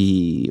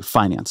the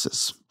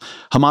finances.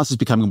 Hamas is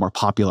becoming more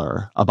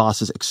popular.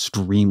 Abbas is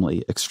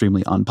extremely,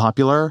 extremely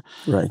unpopular.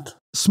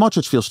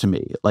 Smotrich feels to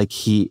me like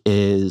he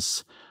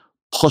is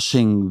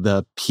pushing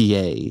the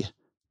PA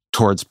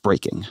towards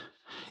breaking.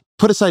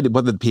 Put aside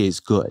whether the PA is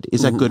good.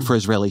 Is that good for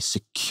Israeli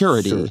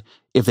security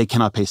if they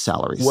cannot pay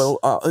salaries? Well,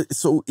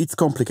 so it's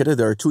complicated.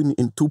 There are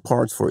two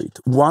parts for it.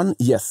 One,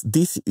 yes,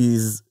 this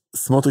is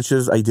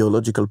Smotrich's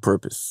ideological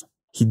purpose.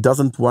 He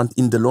doesn't want,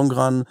 in the long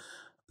run,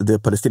 the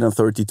Palestinian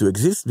Authority to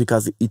exist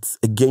because it's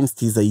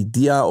against his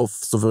idea of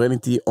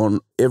sovereignty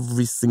on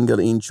every single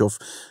inch of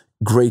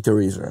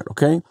Greater Israel,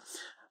 okay?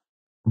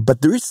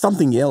 But there is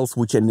something else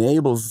which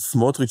enables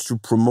Smotrich to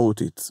promote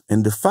it.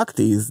 And the fact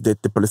is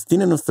that the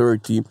Palestinian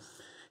Authority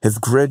has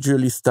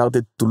gradually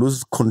started to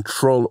lose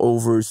control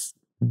over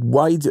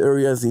wide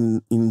areas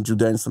in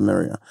Judea and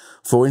Samaria.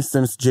 For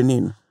instance,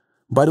 Jenin.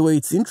 By the way,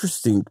 it's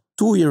interesting.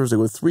 3 years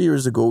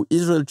ago,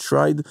 Israel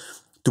tried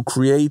to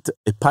create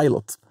a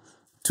pilot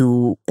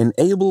to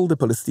enable the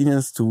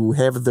Palestinians to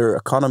have their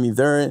economy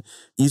there.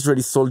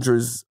 Israeli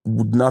soldiers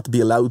would not be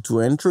allowed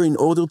to enter in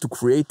order to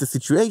create a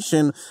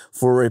situation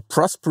for a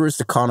prosperous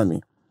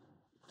economy.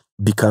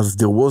 Because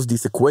there was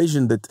this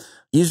equation that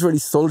Israeli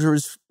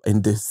soldiers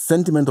and the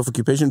sentiment of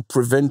occupation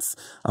prevents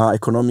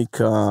economic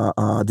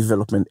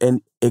development.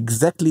 And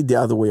exactly the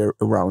other way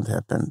around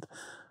happened.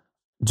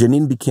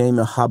 Jenin became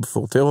a hub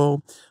for terror.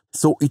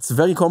 So it's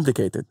very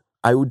complicated.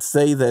 I would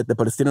say that the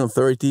Palestinian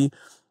Authority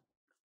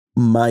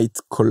might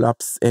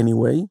collapse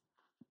anyway.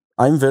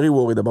 I'm very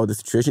worried about the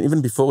situation.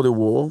 Even before the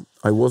war,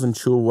 I wasn't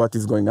sure what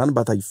is going on,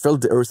 but I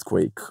felt the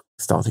earthquake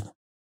starting.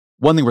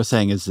 One thing we're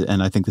saying is,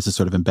 and I think this is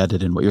sort of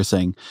embedded in what you're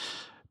saying,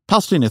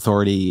 Palestinian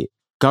Authority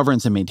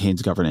governs and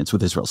maintains governance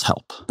with Israel's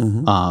help.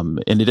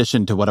 In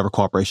addition to whatever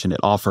cooperation it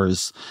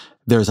offers,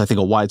 there's, I think,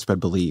 a widespread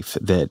belief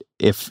that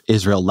if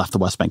Israel left the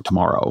West Bank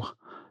tomorrow,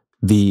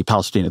 the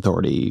Palestinian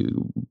Authority,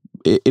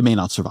 it may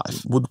not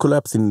survive. Would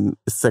collapse in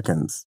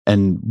seconds.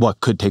 And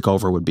what could take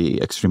over would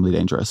be extremely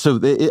dangerous. So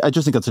I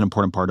just think that's an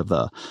important part of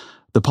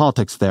the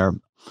politics there.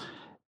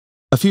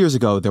 A few years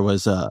ago, there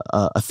was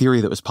a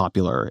theory that was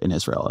popular in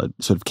Israel.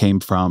 It sort of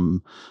came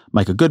from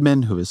Micah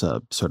Goodman, who is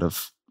a sort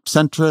of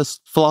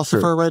centrist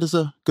philosopher, right, is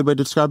a good way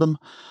to describe him.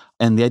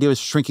 And the idea was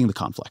shrinking the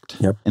conflict.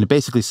 And it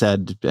basically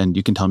said, and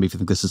you can tell me if you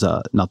think this is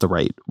not the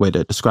right way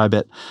to describe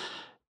it,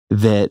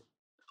 that,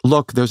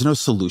 look, there's no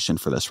solution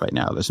for this right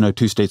now. There's no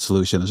two-state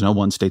solution. There's no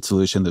one-state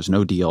solution. There's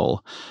no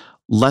deal.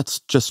 Let's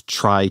just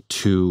try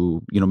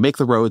to, make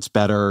the roads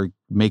better,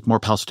 make more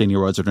Palestinian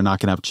roads that are not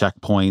going to have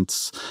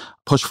checkpoints,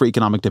 push for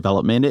economic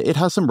development. It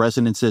has some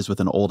resonances with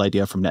an old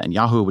idea from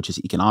Netanyahu, which is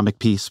economic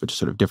peace, which is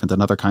sort of different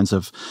than other kinds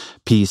of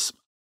peace.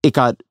 It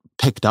got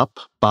picked up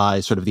by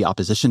sort of the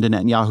opposition to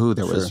Netanyahu.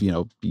 There was,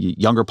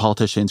 younger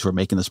politicians who were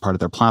making this part of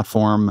their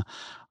platform.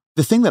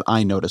 The thing that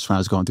I noticed when I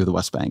was going through the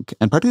West Bank,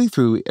 and particularly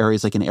through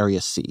areas like in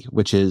Area C,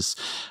 which is,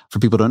 for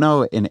people who don't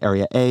know, in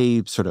Area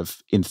A, sort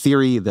of in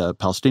theory, the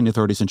Palestinian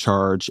Authority is in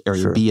charge.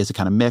 Area B is a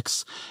kind of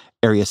mix.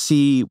 Area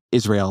C,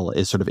 Israel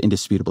is sort of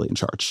indisputably in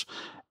charge.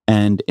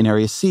 And in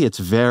Area C, it's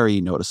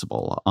very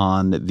noticeable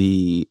on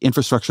the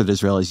infrastructure that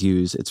Israelis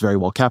use. It's very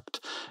well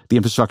kept. The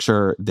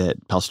infrastructure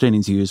that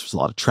Palestinians use was a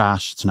lot of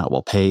trash. It's not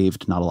well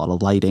paved, not a lot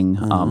of lighting.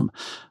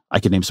 I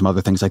could name some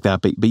other things like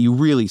that, but you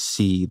really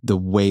see the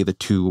way the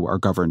two are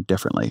governed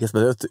differently. Yes,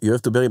 but you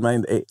have to bear in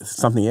mind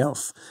something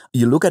else.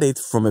 You look at it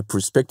from a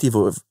perspective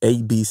of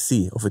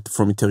ABC,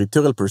 from a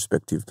territorial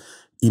perspective.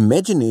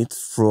 Imagine it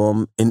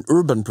from an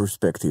urban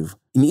perspective.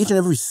 In each and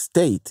every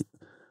state,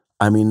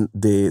 I mean,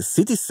 the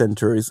city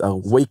centers are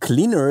way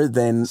cleaner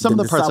than some of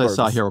the parts suburbs. I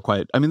saw here are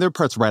quite, I mean, there are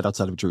parts right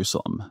outside of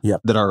Jerusalem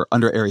Yep. that are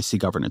under Area C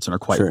governance and are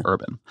quite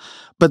urban.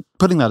 But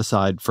putting that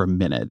aside for a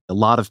minute, a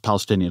lot of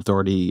Palestinian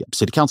Authority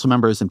city council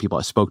members and people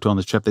I spoke to on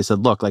this trip, they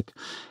said, look, like,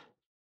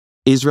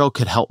 Israel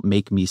could help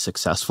make me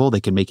successful.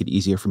 They can make it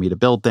easier for me to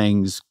build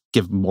things,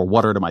 give more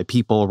water to my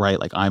people, right?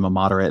 Like, I'm a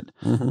moderate.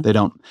 They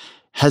don't.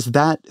 Has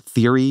that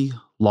theory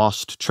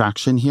lost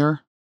traction here?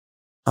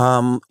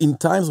 In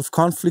times of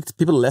conflict,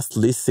 people less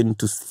listen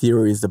to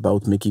theories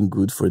about making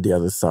good for the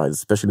other side,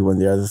 especially when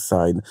the other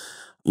side,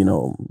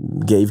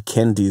 gave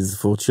candies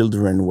for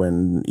children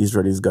when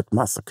Israelis got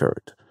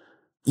massacred.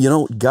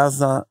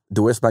 Gaza,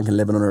 the West Bank, and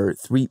Lebanon are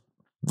three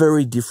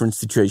very different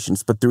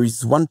situations, but there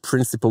is one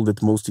principle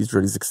that most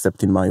Israelis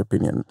accept, in my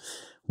opinion,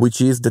 which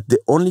is that the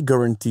only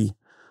guarantee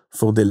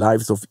for the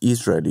lives of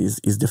Israelis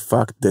is the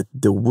fact that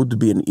there would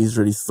be an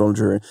Israeli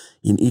soldier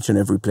in each and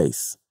every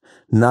place.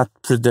 Not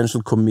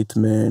presidential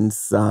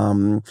commitments,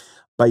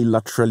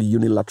 bilateral,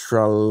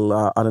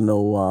 unilateral,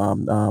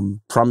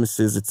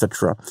 promises,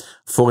 etc.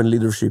 Foreign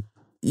leadership.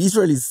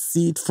 Israelis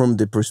see it from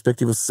the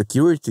perspective of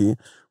security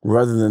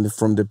rather than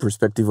from the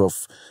perspective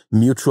of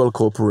mutual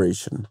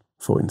cooperation,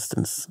 for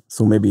instance.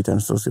 So maybe it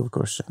answers your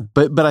question.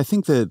 But I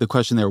think the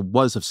question there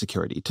was of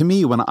security. To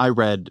me, when I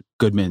read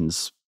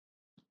Goodman's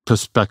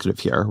perspective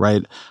here,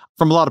 right?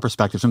 From a lot of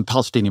perspectives, from a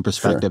Palestinian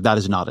perspective, that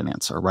is not an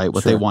answer, right?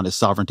 What they want is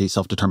sovereignty,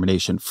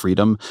 self-determination,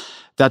 freedom.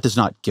 That does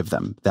not give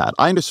them that.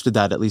 I understood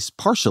that, at least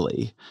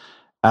partially,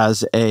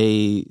 as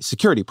a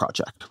security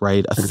project,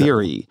 right? A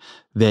theory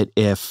that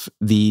if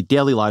the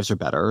daily lives are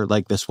better,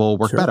 like, this will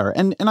work better.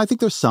 And I think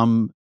there's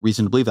some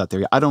reason to believe that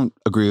theory. I don't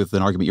agree with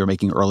an argument you were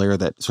making earlier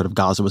that sort of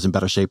Gaza was in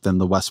better shape than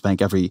the West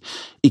Bank. Every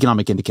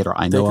economic indicator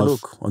I know of. Take a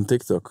look on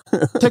TikTok.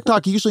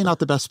 TikTok, usually not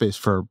the best space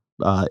for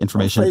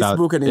information about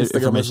Facebook and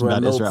Instagram as well,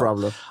 no Israel.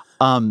 problem.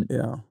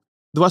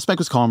 The West Bank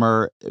was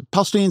calmer.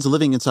 Palestinians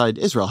living inside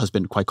Israel has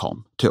been quite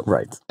calm, too.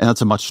 Right. And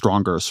that's a much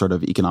stronger sort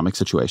of economic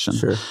situation.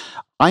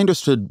 I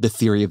understood the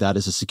theory of that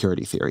as a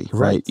security theory,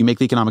 right? You make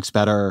the economics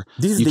better,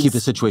 you keep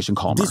the situation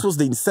calmer. This was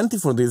the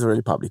incentive for the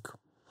Israeli public.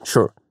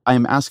 I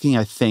am asking,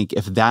 I think,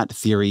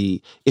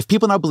 if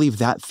people now believe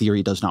that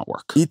theory does not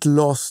work. It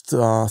lost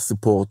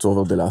support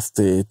over the last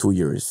 2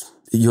 years.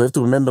 You have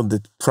to remember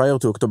that prior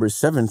to October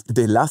 7th,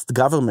 the last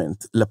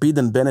government, Lapid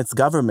and Bennett's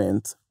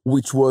government,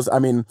 which was,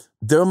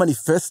 their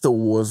manifesto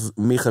was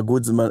Micha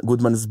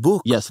Goodman's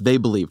book. Yes, they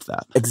believed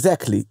that.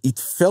 Exactly. It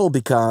fell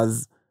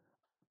because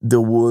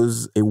there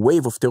was a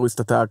wave of terrorist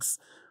attacks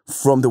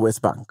from the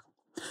West Bank.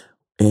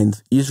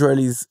 And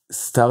Israelis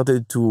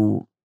started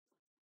to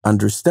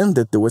understand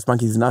that the West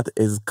Bank is not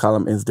as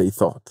calm as they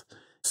thought.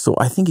 So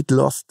I think it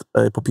lost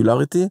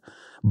popularity.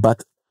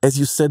 But as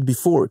you said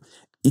before,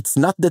 it's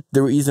not that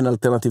there is an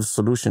alternative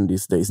solution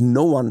these days.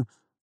 No one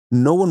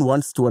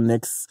wants to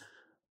annex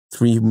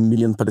 3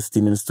 million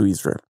Palestinians to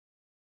Israel.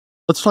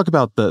 Let's talk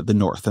about the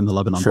north and the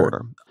Lebanon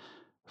border.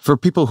 For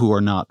people who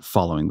are not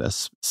following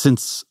this,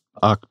 since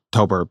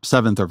October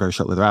 7th or very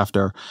shortly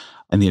thereafter,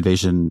 and the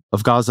invasion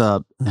of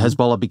Gaza,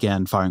 Hezbollah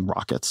began firing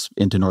rockets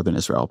into northern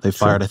Israel. They've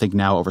fired, I think,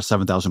 now over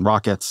 7,000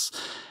 rockets.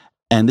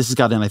 And this has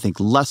gotten, I think,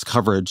 less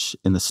coverage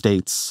in the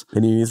States.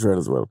 And in Israel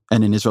as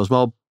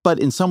well. But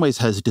in some ways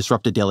has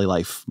disrupted daily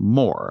life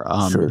more.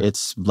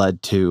 It's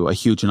led to a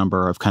huge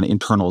number of kind of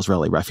internal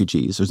Israeli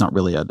refugees. There's not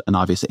really an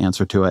obvious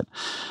answer to it.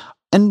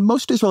 And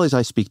most Israelis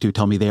I speak to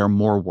tell me they are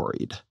more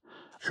worried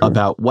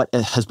about what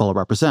Hezbollah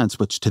represents,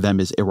 which to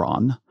them is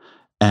Iran.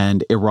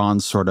 And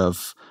Iran's sort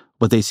of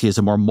what they see as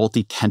a more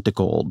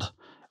multi-tentacled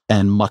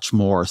and much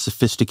more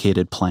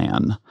sophisticated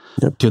plan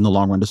to, in the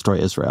long run, destroy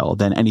Israel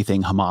than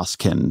anything Hamas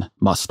can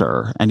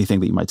muster, anything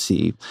that you might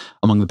see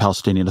among the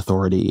Palestinian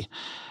Authority.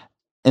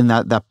 And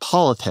that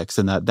politics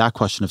and that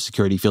question of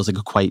security feels like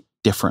a quite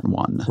different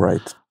one.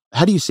 Right.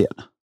 How do you see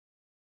it?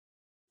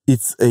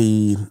 It's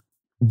a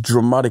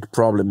dramatic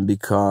problem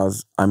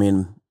because,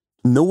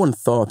 no one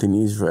thought in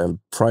Israel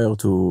prior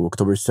to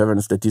October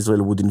 7th that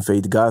Israel would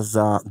invade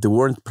Gaza. There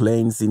weren't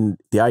plans in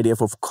the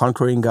IDF of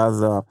conquering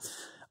Gaza,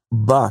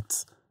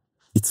 but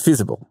it's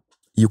feasible.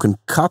 You can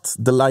cut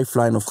the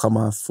lifeline of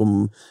Hamas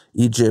from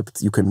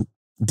Egypt. You can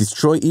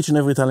destroy each and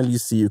every tunnel you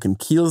see. You can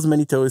kill as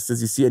many terrorists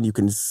as you see, and you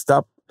can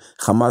stop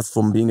Hamas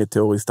from being a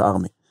terrorist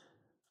army.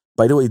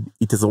 By the way,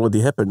 it has already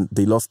happened.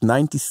 They lost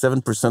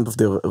 97% of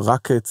their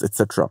rockets,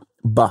 etc.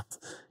 But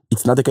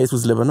it's not the case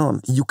with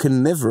Lebanon. You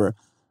can never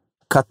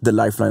cut the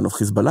lifeline of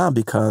Hezbollah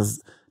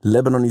because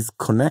Lebanon is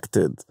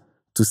connected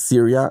to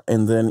Syria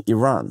and then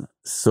Iran.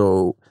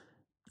 So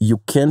you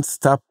can't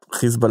stop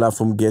Hezbollah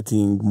from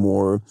getting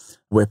more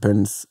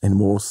weapons and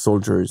more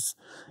soldiers.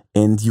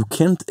 And you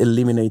can't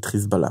eliminate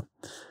Hezbollah.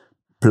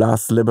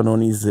 Plus,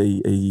 Lebanon is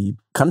a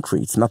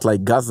country. It's not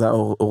like Gaza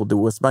or the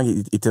West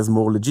Bank. It has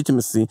more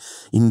legitimacy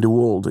in the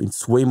world.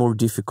 It's way more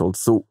difficult.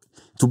 So,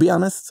 to be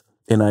honest,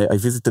 and I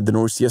visited the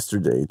North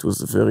yesterday. It was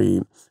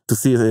to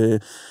see the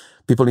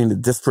people in a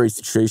desperate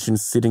situation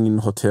sitting in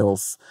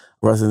hotels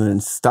rather than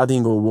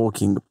studying or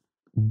working.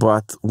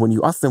 But when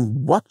you ask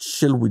them, what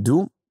shall we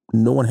do?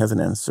 No one has an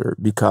answer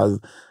because,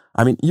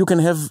 I mean, you can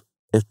have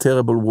a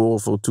terrible war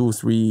for 2,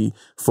 3,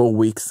 4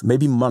 weeks,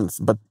 maybe months,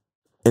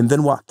 and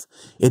then what?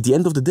 At the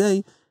end of the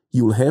day,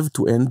 you'll have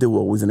to end the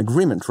war with an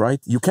agreement,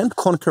 right? You can't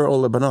conquer all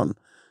Lebanon.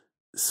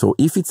 So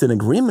if it's an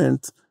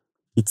agreement,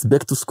 it's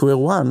back to square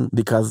one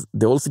because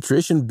the whole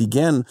situation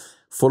began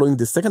following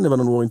the Second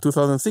Lebanon War in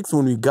 2006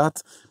 when we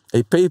got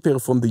a paper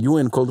from the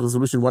UN called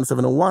Resolution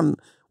 1701,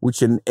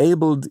 which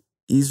enabled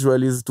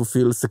Israelis to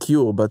feel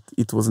secure, but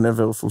it was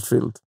never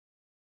fulfilled.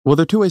 Well,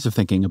 there are two ways of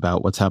thinking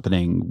about what's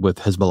happening with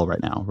Hezbollah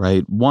right now,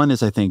 right? One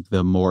is, I think,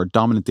 the more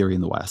dominant theory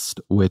in the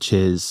West, which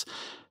is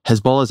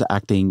Hezbollah is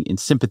acting in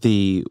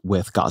sympathy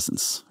with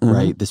Gazans,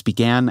 right? This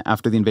began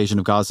after the invasion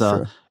of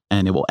Gaza,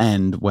 and it will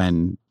end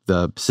when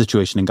the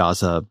situation in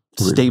Gaza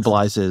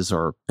stabilizes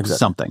or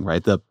something,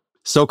 right? The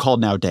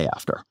so-called now day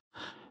after.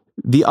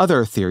 The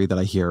other theory that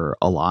I hear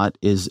a lot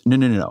is,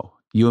 no.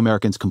 You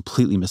Americans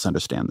completely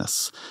misunderstand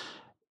this.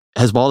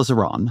 Hezbollah is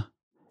Iran.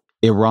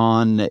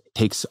 Iran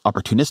takes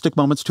opportunistic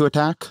moments to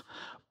attack,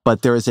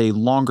 but there is a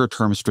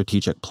longer-term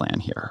strategic plan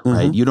here,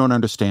 right? You don't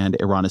understand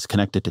Iran is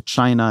connected to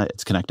China.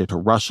 It's connected to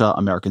Russia.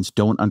 Americans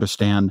don't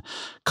understand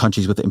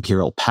countries with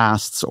imperial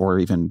pasts or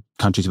even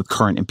countries with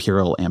current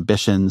imperial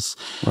ambitions.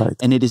 Right.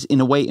 And it is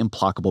in a way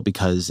implacable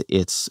because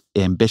its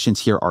ambitions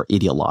here are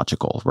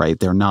ideological, right?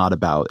 They're not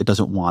about, it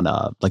doesn't want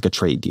a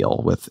trade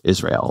deal with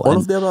Israel. All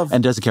of the above.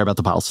 And doesn't care about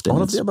the Palestinians.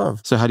 All of the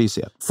above. So how do you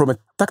see it? From a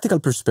tactical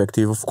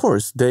perspective, of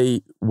course,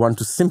 they want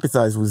to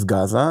sympathize with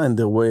Gaza, and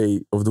their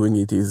way of doing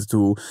it is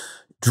to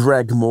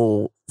drag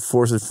more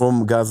forces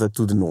from Gaza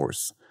to the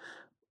north.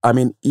 I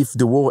mean, if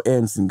the war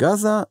ends in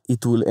Gaza,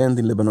 it will end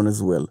in Lebanon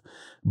as well.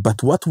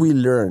 But what we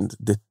learned,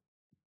 the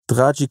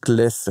tragic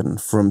lesson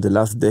from the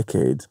last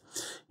decade,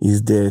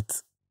 is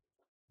that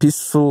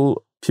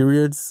peaceful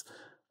periods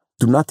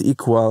do not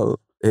equal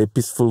a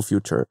peaceful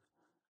future.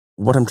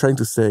 What I'm trying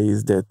to say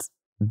is that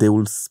they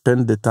will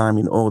spend the time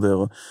in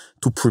order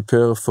to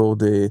prepare for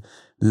the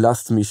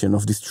last mission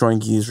of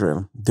destroying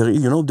Israel.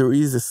 There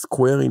is a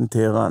square in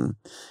Tehran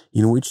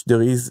in which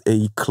there is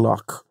a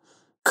clock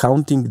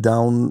counting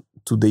down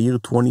to the year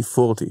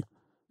 2040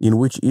 in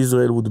which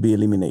Israel would be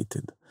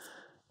eliminated.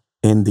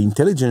 And the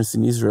intelligence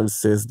in Israel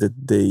says that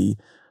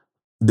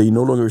they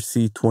no longer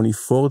see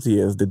 2040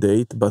 as the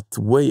date, but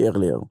way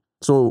earlier.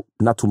 So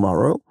not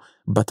tomorrow,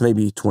 but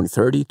maybe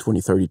 2030,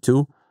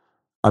 2032.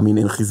 I mean,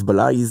 and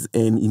Hezbollah is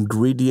an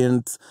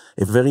ingredient,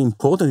 a very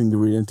important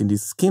ingredient in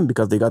this scheme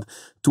because they got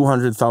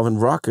 200,000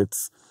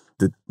 rockets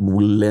that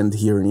will land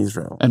here in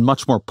Israel. And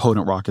much more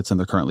potent rockets than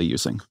they're currently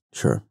using.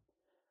 Sure.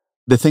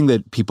 The thing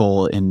that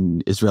people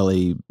in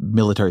Israeli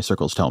military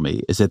circles tell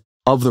me is that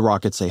of the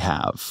rockets they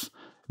have,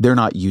 they're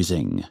not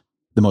using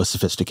the most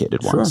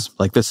sophisticated ones. Sure.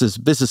 Like this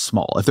is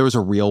small. If there was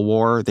a real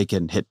war, they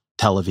can hit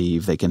Tel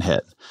Aviv, they can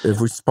hit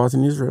every spot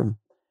in Israel.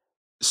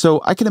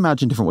 So I can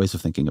imagine different ways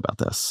of thinking about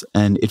this.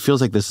 And it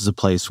feels like this is a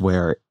place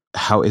where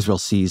how Israel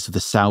sees the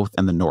South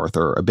and the North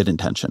are a bit in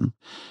tension.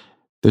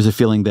 There's a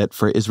feeling that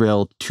for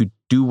Israel to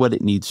do what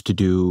it needs to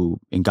do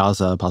in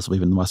Gaza, possibly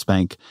even the West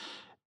Bank,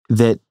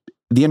 that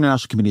the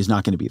international community is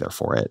not going to be there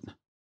for it.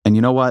 And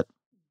you know what?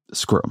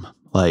 Screw them.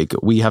 Like,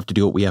 we have to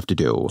do what we have to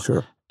do.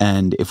 Sure.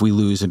 And if we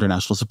lose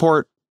international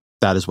support,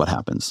 that is what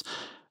happens.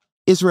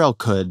 Israel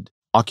could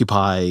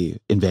occupy,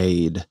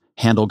 invade,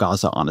 handle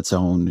Gaza on its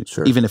own,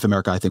 sure, even if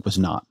America, I think, was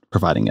not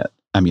providing it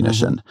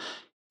ammunition.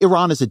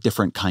 Iran is a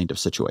different kind of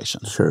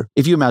situation. Sure.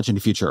 If you imagine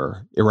a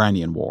future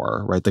Iranian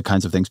war, right, the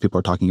kinds of things people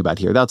are talking about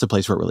here, that's a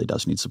place where it really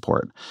does need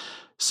support.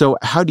 So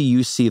how do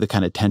you see the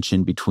kind of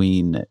tension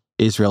between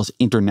Israel's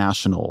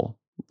international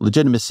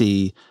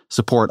legitimacy,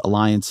 support,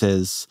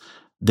 alliances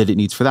that it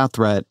needs for that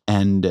threat,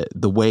 and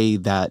the way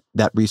that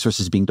that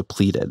resource is being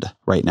depleted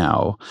right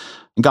now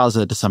in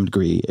Gaza to some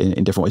degree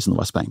in different ways in the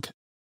West Bank?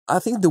 I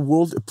think the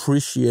world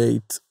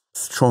appreciates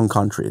strong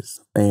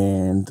countries,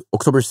 and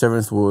October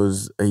 7th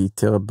was a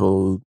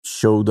terrible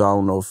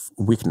showdown of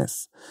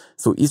weakness.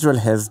 So Israel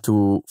has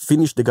to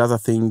finish the Gaza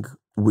thing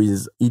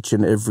with each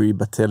and every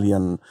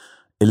battalion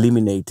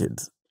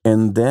eliminated.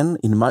 And then,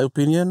 in my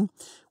opinion,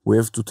 we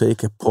have to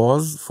take a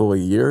pause for a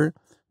year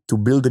to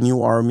build a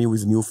new army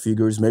with new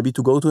figures, maybe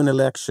to go to an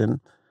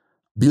election,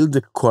 build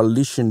a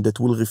coalition that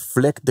will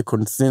reflect the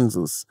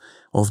consensus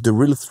of the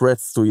real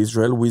threats to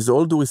Israel, with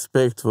all due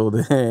respect for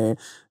the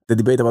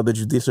debate about the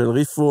judicial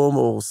reform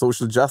or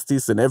social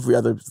justice and every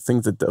other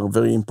thing that are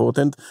very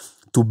important,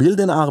 to build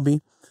an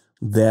army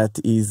that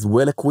is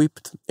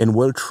well-equipped and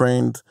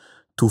well-trained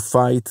to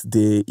fight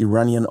the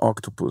Iranian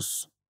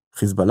octopus,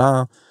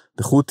 Hezbollah,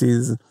 the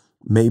Houthis,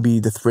 maybe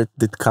the threat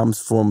that comes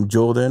from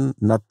Jordan,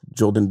 not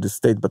Jordan the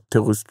state, but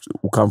terrorists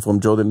who come from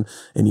Jordan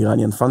and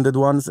Iranian funded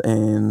ones,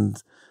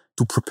 and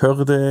to prepare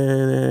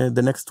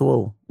the next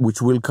war,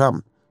 which will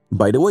come.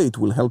 By the way, it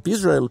will help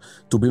Israel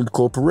to build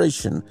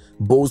cooperation,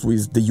 both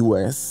with the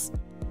US,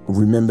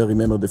 remember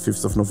the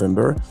 5th of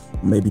November,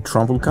 maybe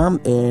Trump will come,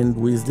 and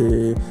with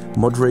the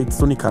moderate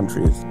Sunni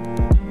countries.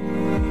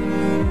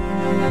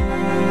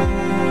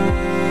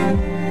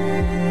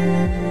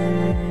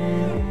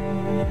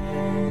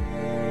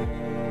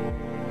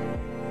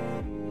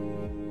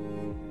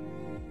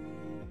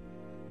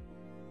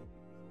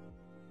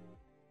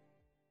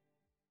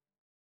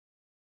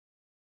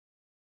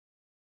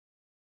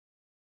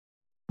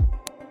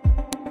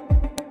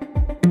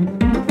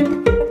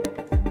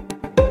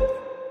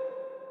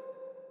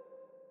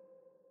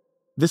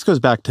 This goes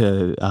back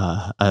to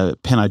a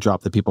pin I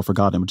dropped that people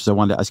forgotten, which is I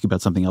wanted to ask you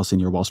about something else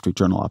in your Wall Street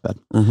Journal op-ed.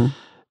 Mm-hmm.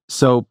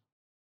 So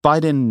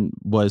Biden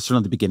was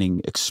certainly at the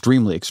beginning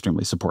extremely,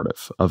 extremely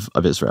supportive of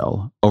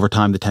Israel. Over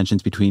time, the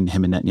tensions between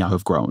him and Netanyahu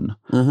have grown.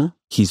 Mm-hmm.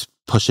 He's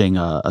pushing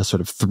a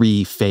sort of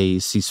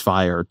 3-phase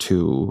ceasefire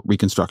to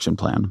reconstruction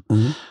plan.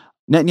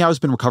 Mm-hmm. Netanyahu's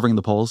been recovering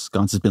the polls.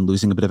 Gantz has been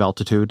losing a bit of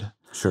altitude.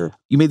 Sure.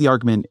 You made the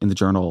argument in the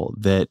Journal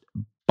that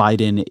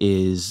Biden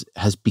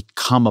has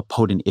become a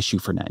potent issue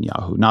for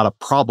Netanyahu, not a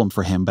problem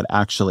for him, but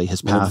actually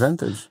his path.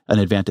 An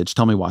advantage.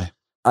 Tell me why.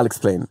 I'll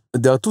explain.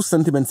 There are two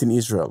sentiments in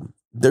Israel.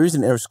 There is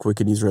an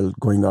earthquake in Israel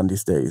going on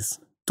these days.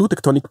 Two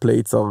tectonic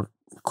plates are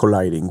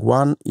colliding.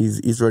 One is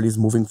Israel is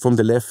moving from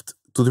the left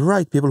to the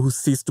right, people who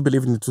cease to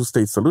believe in the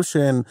two-state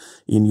solution,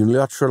 in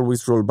unilateral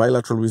withdrawal,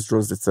 bilateral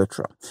withdrawals,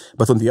 etc.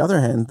 But on the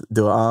other hand,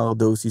 there are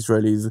those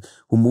Israelis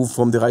who move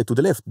from the right to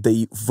the left.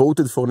 They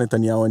voted for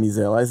Netanyahu and his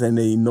allies, and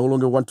they no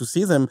longer want to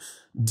see them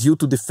due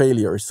to the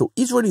failure. So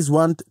Israelis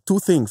want two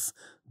things.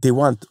 They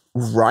want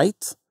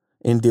right,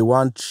 and they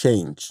want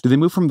change. Do they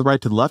move from the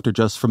right to the left or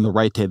just from the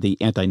right to the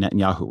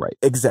anti-Netanyahu right?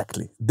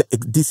 Exactly.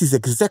 This is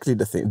exactly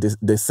the thing,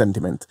 the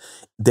sentiment.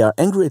 They are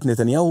angry at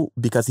Netanyahu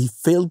because he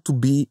failed to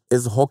be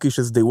as hawkish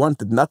as they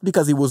wanted. Not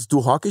because he was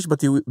too hawkish,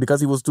 but because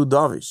he was too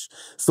dovish.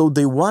 So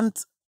they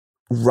want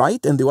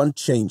right and they want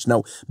change.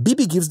 Now,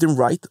 Bibi gives them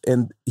right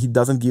and he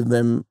doesn't give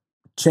them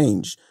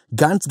change.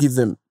 Gantz gives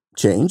them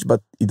change,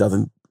 but he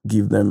doesn't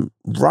give them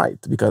right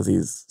because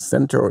he's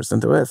center or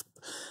center-left.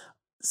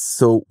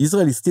 So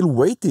Israel is still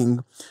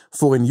waiting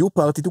for a new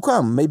party to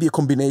come. Maybe a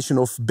combination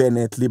of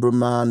Bennett,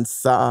 Lieberman,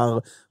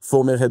 Saar,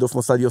 former head of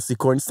Mossad Yossi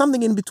Cohen,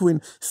 something in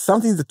between,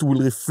 something that will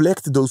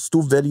reflect those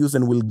two values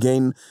and will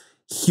gain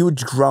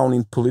huge ground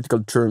in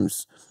political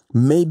terms.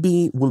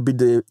 Maybe will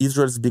be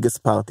Israel's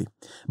biggest party.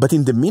 But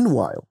in the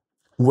meanwhile,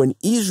 when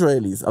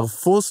Israelis are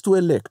forced to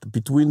elect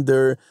between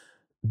their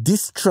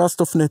distrust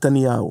of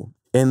Netanyahu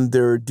and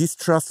their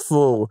distrust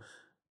for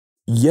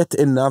yet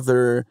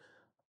another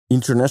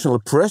international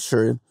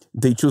pressure,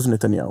 they choose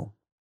Netanyahu.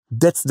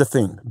 That's the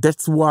thing.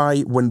 That's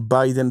why when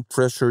Biden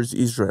pressures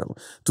Israel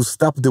to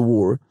stop the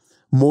war,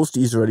 most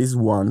Israelis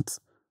want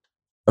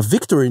a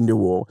victory in the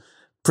war.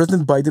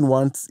 President Biden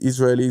wants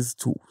Israelis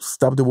to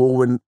stop the war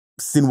when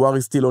Sinwar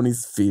is still on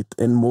his feet,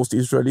 and most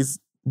Israelis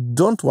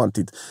don't want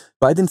it.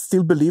 Biden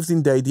still believes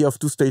in the idea of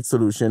two-state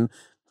solution.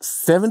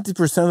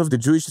 70% of the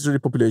Jewish Israeli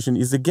population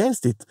is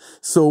against it.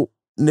 So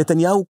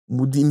Netanyahu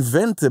would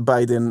invent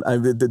Biden,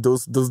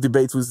 those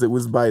debates with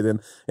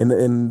Biden,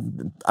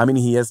 and I mean,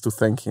 he has to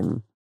thank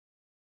him.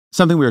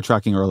 Something we were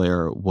tracking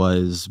earlier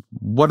was,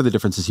 what are the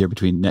differences here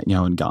between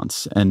Netanyahu and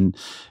Gantz? And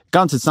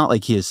Gantz, it's not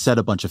like he has said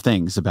a bunch of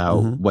things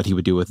about what he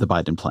would do with the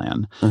Biden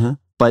plan.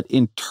 But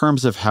in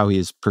terms of how he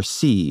is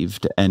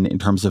perceived and in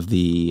terms of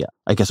the,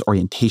 I guess,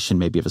 orientation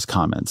maybe of his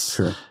comments,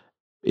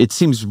 it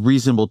seems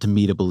reasonable to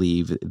me to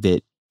believe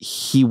that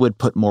he would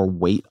put more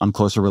weight on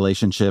closer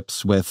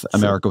relationships with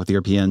America, with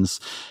Europeans.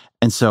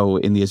 And so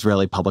in the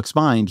Israeli public's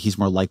mind, he's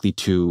more likely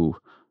to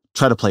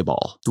try to play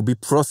ball. To be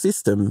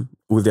pro-system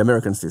with the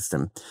American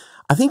system.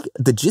 I think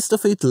the gist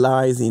of it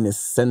lies in a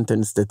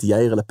sentence that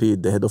Yair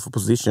Lapid, the head of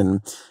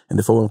opposition and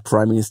the former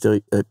Prime Minister,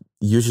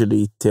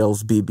 usually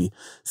tells Bibi,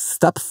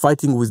 stop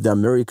fighting with the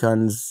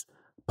Americans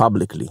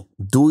publicly.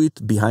 Do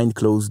it behind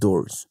closed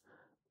doors.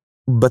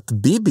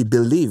 But Bibi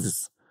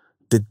believes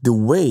that the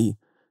way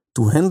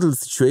to handle the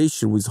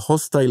situation with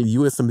hostile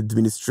U.S.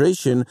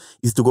 administration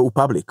is to go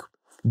public.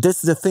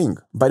 That's the thing.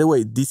 By the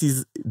way, this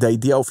is the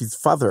idea of his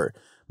father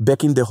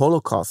back in the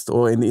Holocaust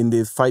or in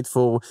the fight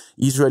for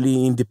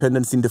Israeli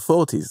independence in the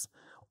 40s.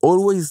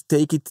 Always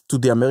take it to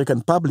the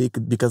American public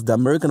because the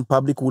American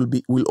public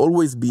will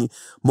always be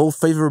more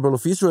favorable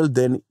of Israel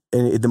than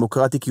a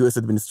democratic U.S.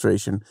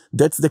 administration.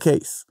 That's the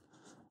case.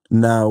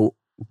 Now,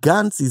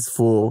 Gantz is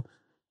for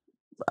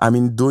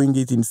doing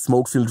it in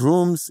smoke-filled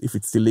rooms, if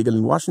it's still legal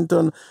in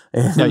Washington.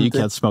 No, you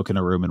can't smoke in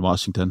a room in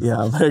Washington.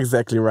 Yeah,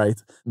 exactly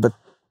right. But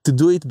to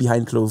do it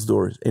behind closed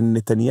doors. And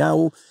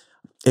Netanyahu,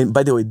 and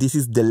by the way, this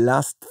is the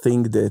last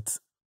thing that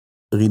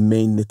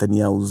remained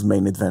Netanyahu's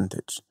main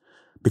advantage.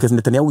 Because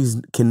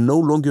Netanyahu can no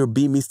longer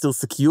be Mr.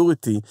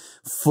 Security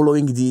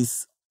following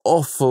this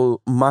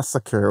awful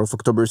massacre of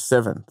October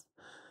 7th.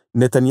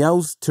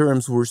 Netanyahu's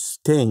terms were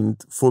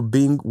stained for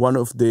being one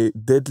of the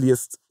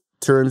deadliest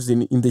terms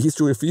in the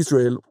history of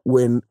Israel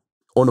when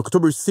on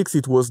October 6th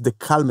it was the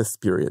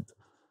calmest period.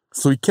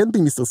 So he can't be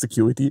Mr.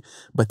 Security,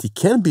 but he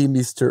can be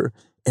Mr.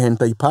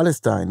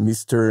 Anti-Palestine,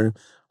 Mr.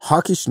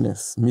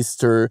 Hawkishness,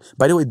 Mr.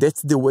 By the way,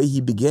 that's the way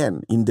he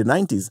began in the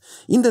 90s.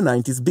 In the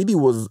 90s, Bibi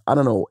was, I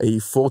don't know, a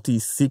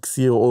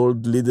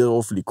 46-year-old leader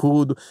of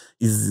Likud.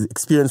 His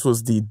experience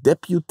was the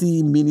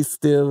deputy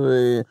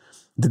minister,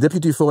 the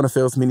deputy foreign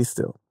affairs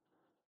minister.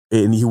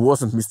 And he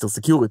wasn't Mr.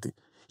 Security.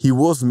 He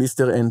was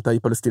Mr.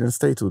 Anti-Palestinian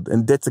statehood.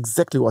 And that's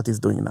exactly what he's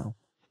doing now.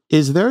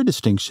 Is there a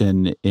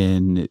distinction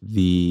in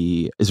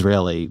the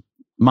Israeli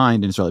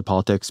mind and Israeli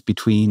politics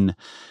between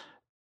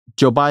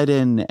Joe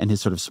Biden and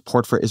his sort of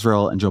support for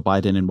Israel and Joe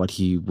Biden and what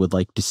he would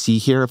like to see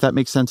here, if that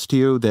makes sense to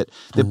you? That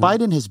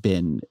Biden has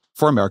been,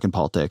 for American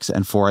politics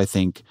and for, I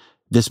think,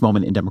 this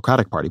moment in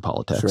Democratic Party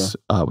politics,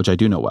 which I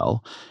do know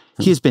well,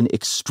 he has been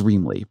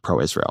extremely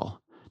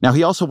pro-Israel. Now,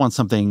 he also wants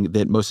something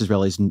that most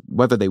Israelis,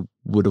 whether they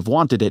would have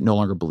wanted it, no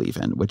longer believe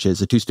in, which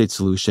is a two-state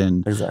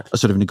solution, a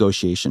sort of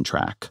negotiation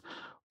track.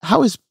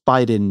 How is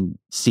Biden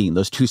seen,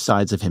 those two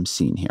sides of him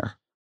seen here?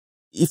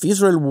 If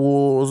Israel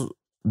was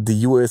the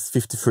U.S.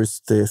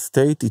 51st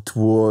state, it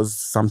was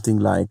something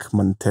like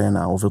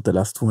Montana over the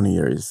last 20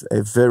 years,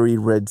 a very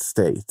red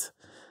state.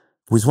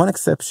 With one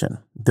exception,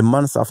 the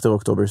months after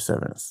October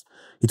 7th.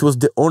 It was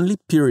the only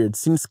period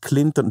since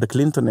the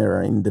Clinton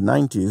era in the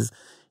 90s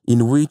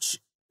in which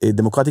a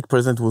Democratic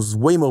president was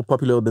way more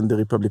popular than the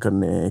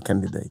Republican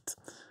candidate.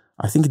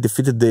 I think he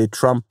defeated the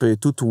Trump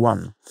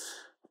 2-1.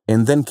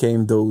 And then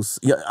came those,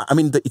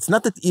 it's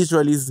not that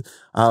Israelis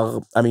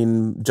are,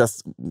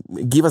 just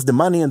give us the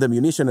money and the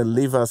ammunition and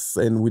leave us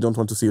and we don't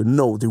want to see you.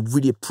 No, they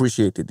really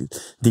appreciated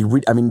it.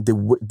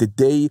 The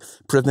day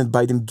President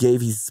Biden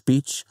gave his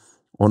speech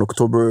on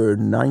October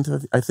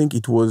 9th, I think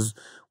it was,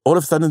 all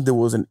of a sudden there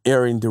was an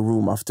air in the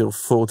room after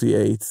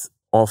 48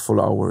 awful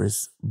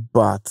hours.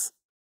 But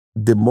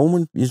the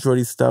moment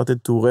Israel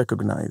started to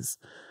recognize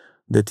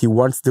that he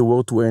wants the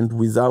war to end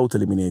without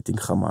eliminating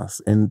Hamas,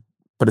 and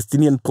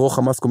Palestinian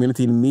pro-Hamas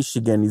community in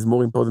Michigan is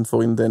more important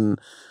for him than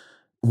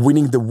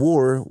winning the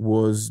war,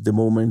 was the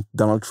moment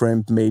Donald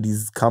Trump made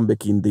his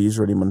comeback in the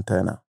Israeli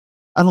Montana.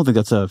 I don't think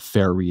that's a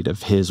fair read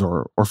of his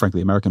or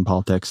frankly, American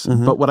politics.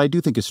 But what I do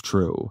think is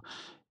true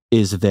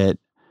is that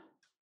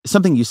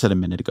something you said a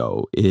minute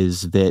ago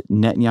is that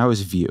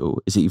Netanyahu's view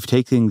is that if you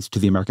take things to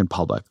the American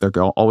public, they're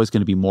always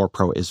going to be more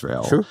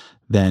pro-Israel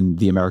than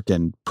the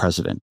American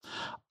president.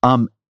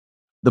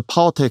 The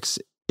politics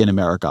in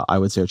America, I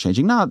would say, are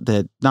changing.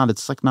 It's not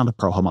a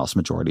pro-Hamas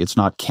majority. It's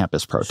not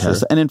campus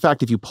protests. And in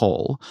fact, if you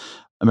poll,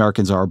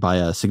 Americans are by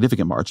a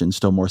significant margin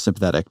still more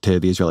sympathetic to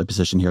the Israeli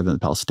position here than the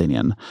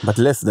Palestinian. But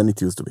less than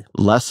it used to be.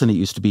 Less than it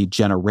used to be.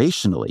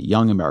 Generationally,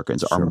 young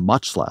Americans are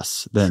much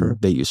less than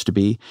they used to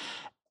be.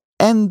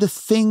 And the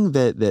thing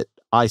that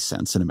I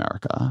sense in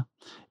America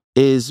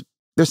is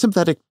they're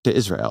sympathetic to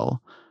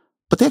Israel,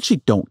 but they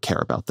actually don't care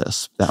about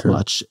this that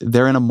much.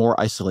 They're in a more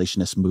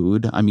isolationist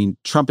mood. I mean,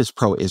 Trump is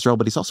pro-Israel,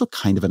 but he's also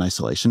kind of an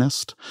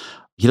isolationist.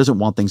 He doesn't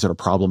want things that are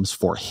problems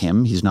for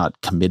him. He's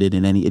not committed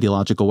in any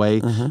ideological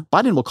way.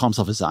 Biden will call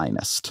himself a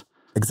Zionist.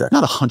 Exactly.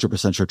 Not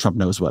 100% sure Trump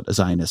knows what a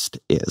Zionist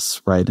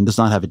is, right? And does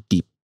not have a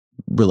deep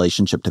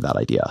relationship to that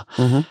idea.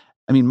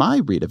 I mean, my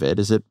read of it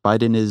is that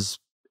Biden is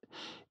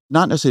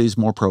not necessarily he's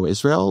more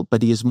pro-Israel,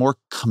 but he is more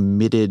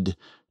committed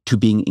to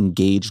being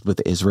engaged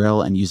with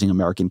Israel and using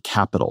American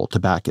capital to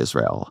back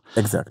Israel.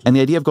 Exactly. And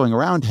the idea of going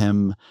around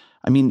him,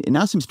 I mean, it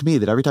now seems to me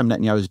that every time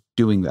Netanyahu is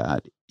doing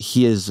that,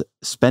 he is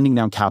spending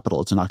down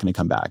capital. It's not going to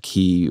come back.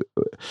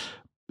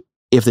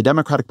 If the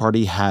Democratic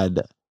Party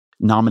had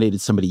nominated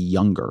somebody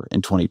younger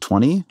in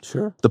 2020,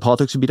 the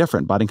politics would be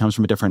different. Biden comes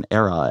from a different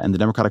era, and the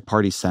Democratic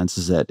Party sense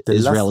is that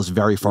Israel is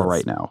very far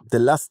right now. The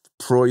last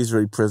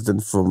pro-Israel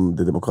president from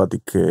the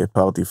Democratic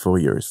Party for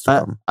years to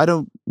come. I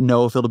don't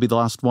know if it'll be the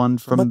last one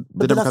from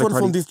the Democratic last one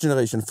Party. From this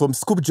generation, from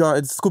Scoop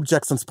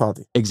Jackson's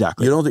party.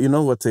 Exactly. You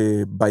know what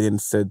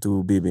Biden said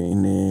to Bibi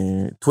in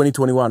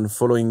 2021,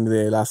 following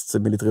the last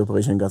military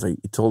operation in Gaza?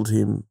 He told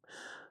him,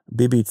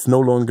 Bibi, it's no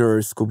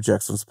longer Scoop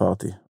Jackson's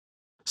party.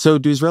 So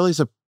do Israelis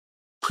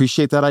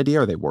appreciate that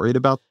idea? Are they worried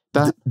about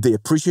that? They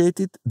appreciate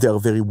it. They are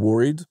very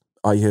worried.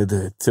 I had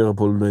a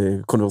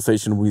terrible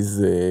conversation with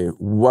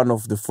one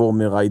of the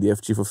former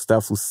IDF chief of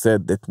staff who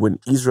said that when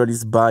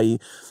Israelis buy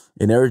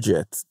an air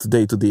jet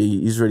today to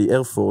the Israeli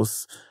Air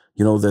Force,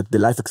 you know that the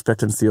life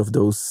expectancy of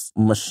those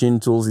machine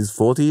tools is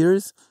 40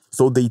 years.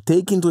 So they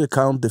take into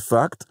account the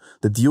fact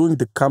that during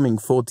the coming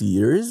 40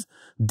 years,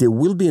 there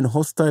will be a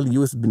hostile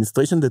U.S.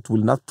 administration that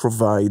will not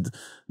provide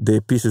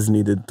the pieces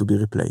needed to be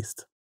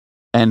replaced.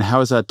 And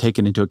how is that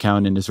taken into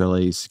account in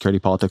Israeli security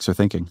politics or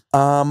thinking?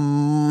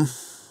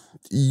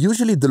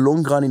 Usually the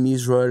long run in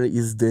Israel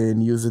is the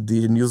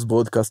news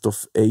broadcast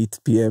of 8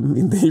 p.m.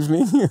 in the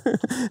evening.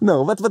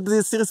 No, but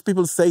the serious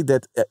people say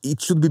that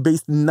it should be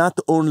based not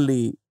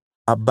only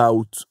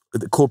about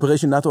the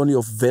cooperation, not only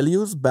of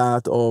values,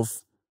 but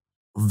of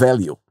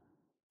value,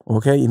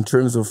 okay, in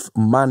terms of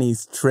money,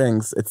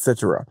 strengths,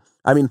 etc.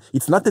 I mean,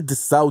 it's not that the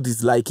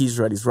Saudis like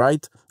Israelis,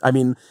 right? I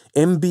mean,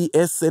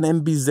 MBS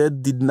and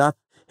MBZ did not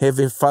have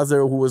a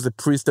father who was a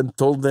priest and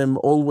told them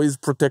always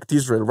protect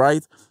Israel,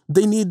 right?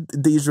 They need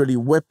the Israeli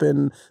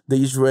weapon, the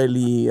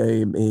Israeli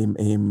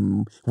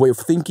way of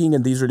thinking,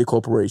 and the Israeli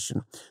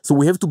cooperation. So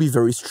we have to be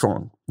very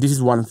strong. This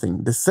is one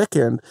thing. The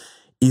second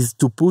is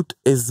to put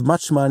as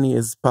much money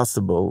as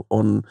possible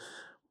on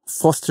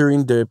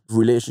fostering the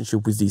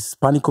relationship with the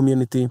Hispanic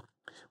community,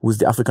 with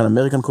the African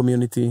American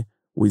community,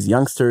 with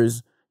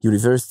youngsters,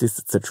 universities,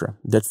 etc.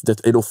 That's that,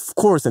 and of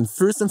course, and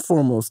first and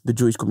foremost, the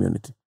Jewish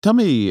community. Tell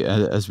me,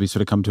 as we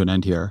sort of come to an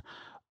end here,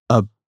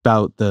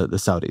 about the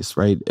Saudis,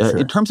 right? Sure.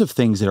 In terms of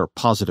things that are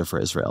positive for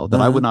Israel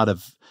that I would not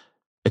have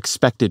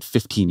expected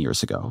 15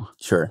 years ago.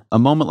 Sure. A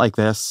moment like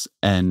this,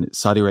 and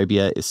Saudi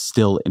Arabia is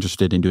still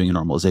interested in doing a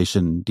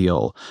normalization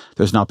deal.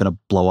 There's not been a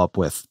blow up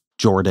with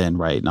Jordan,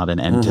 right? Not an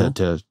end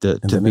to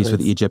peace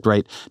with Egypt,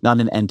 right?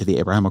 Not an end to the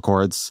Abraham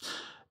Accords.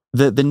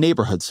 The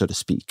neighborhood, so to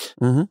speak.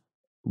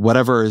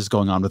 Whatever is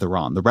going on with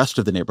Iran, the rest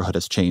of the neighborhood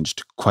has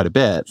changed quite a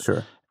bit.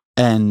 Sure.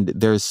 And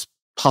there's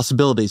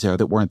possibilities there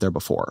that weren't there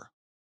before.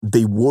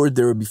 They were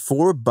there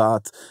before,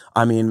 but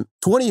I mean,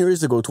 22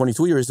 years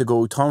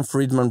ago, Tom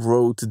Friedman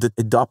wrote that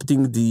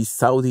adopting the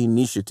Saudi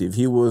initiative.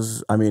 He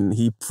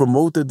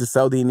promoted the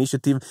Saudi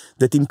initiative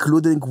that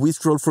included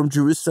withdrawal from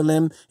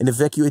Jerusalem and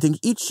evacuating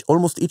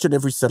almost each and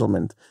every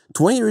settlement.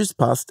 20 years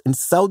passed, and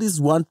Saudis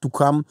want to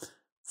come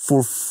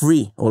for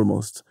free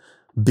almost.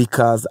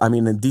 Because,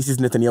 and this is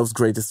Netanyahu's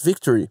greatest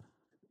victory,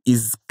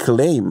 is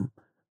claim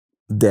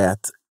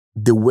that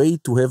the way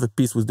to have a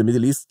peace with the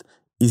Middle East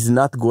is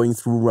not going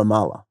through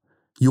Ramallah.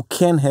 You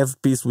can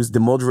have peace with the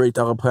moderate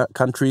Arab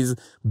countries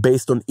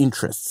based on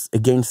interests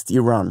against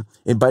Iran.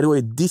 And by the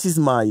way, this is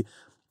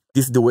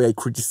the way I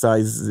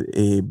criticize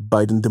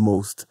Biden the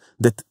most,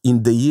 that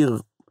in the year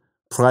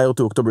prior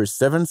to October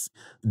 7th,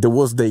 there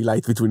was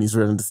daylight between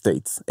Israel and the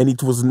States. And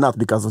it was not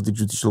because of the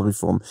judicial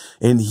reform.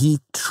 And he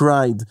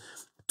tried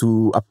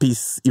to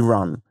appease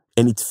Iran,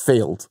 and it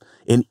failed.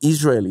 And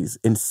Israelis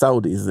and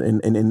Saudis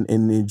and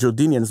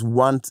Jordanians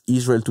want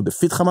Israel to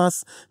defeat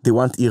Hamas. They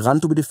want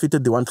Iran to be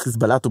defeated. They want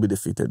Hezbollah to be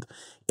defeated.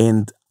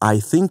 And I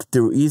think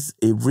there is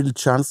a real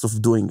chance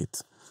of doing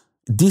it.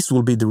 This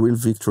will be the real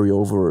victory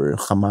over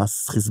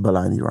Hamas,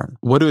 Hezbollah, and Iran.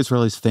 What do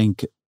Israelis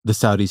think the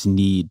Saudis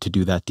need to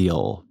do that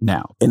deal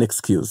now? An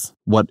excuse.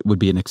 What would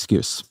be an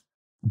excuse?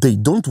 They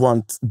don't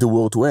want the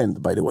war to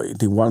end, by the way.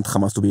 They want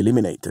Hamas to be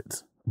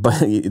eliminated. But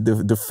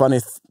the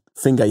funniest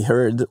thing I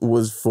heard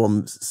was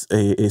from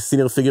a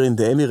senior figure in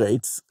the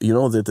Emirates,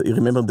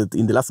 remember that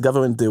in the last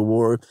government there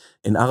were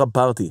an Arab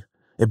party,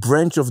 a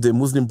branch of the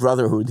Muslim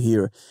Brotherhood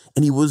here.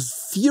 And he was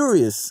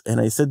furious. And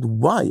I said,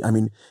 why?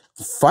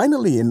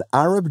 Finally, an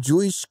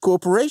Arab-Jewish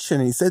cooperation.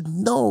 And he said,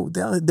 no,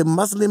 they are the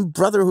Muslim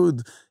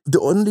Brotherhood. The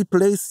only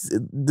place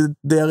that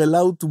they are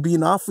allowed to be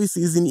in office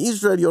is in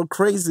Israel. You're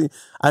crazy.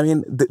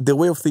 The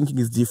way of thinking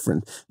is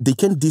different. They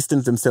can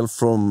distance themselves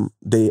from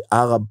the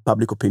Arab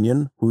public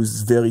opinion, who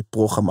is very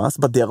pro-Hamas,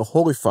 but they are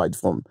horrified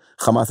from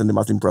Hamas and the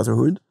Muslim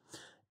Brotherhood.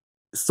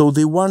 So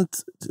they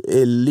want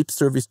a lip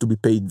service to be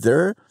paid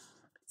there,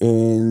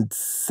 and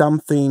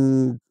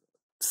something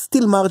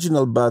still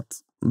marginal,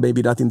 but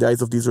maybe not in the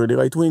eyes of the Israeli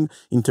right wing,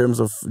 in terms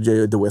of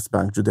the West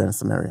Bank, Judea and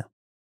Samaria.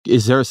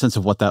 Is there a sense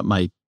of what that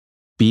might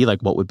be?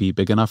 Like what would be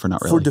big enough or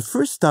not really? For the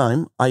first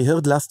time, I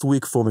heard last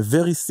week from a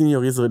very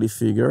senior Israeli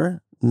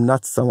figure,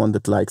 not someone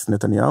that likes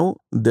Netanyahu,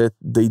 that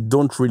they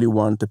don't really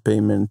want a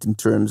payment in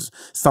terms,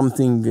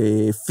 something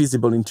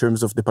feasible in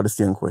terms of the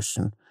Palestinian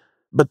question.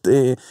 But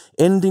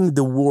ending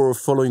the war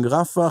following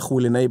Rafah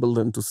will enable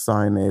them to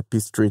sign a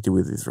peace treaty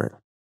with Israel.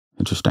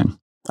 Interesting.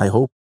 I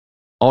hope.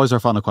 Always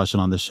our final question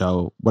on this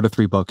show. What are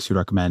 3 books you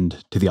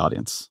recommend to the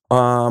audience?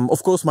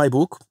 Of course, my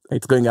book.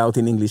 It's going out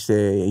in English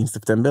in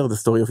September, The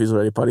Story of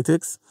Israeli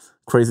Politics.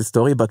 Crazy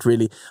story, but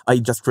really, I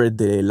just read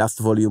the last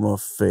volume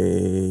of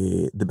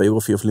the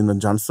biography of Lyndon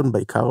Johnson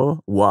by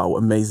Caro. Wow,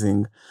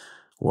 amazing.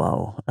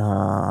 Wow.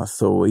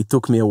 So it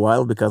took me a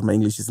while because my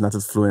English is not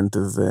as fluent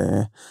as...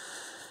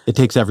 It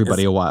takes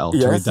everybody a while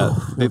to read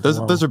that.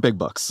 So, those are big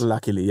books.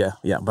 Luckily,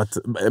 yeah. But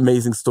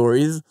amazing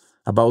stories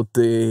about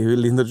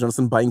Lyndon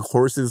Johnson buying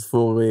horses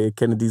for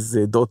Kennedy's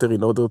daughter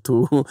in order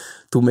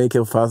to make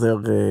her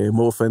father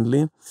more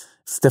friendly.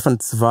 Stefan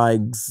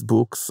Zweig's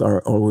books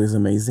are always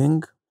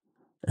amazing,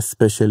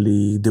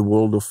 especially The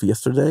World of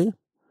Yesterday,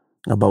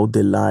 about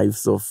the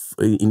lives of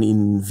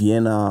in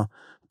Vienna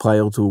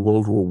prior to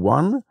World War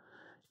I.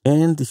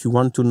 And if you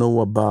want to know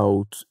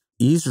about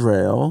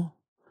Israel,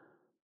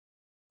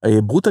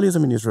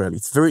 brutalism in Israel.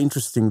 It's very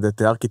interesting that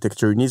the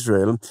architecture in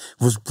Israel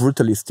was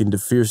brutalist in the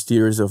first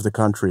years of the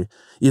country.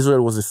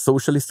 Israel was a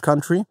socialist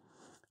country,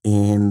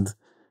 and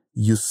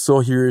you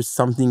saw here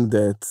something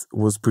that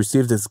was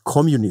perceived as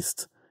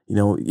communist.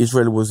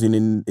 Israel was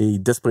in a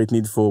desperate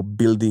need for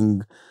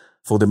building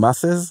for the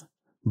masses,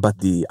 but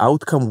the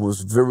outcome was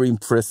very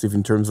impressive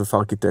in terms of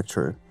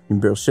architecture. In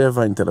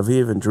Beersheba, in Tel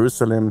Aviv, in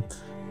Jerusalem.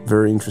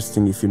 Very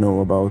interesting if you know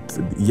about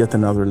yet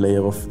another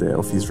layer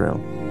of Israel.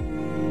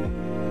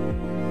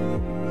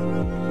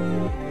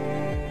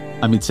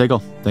 Amit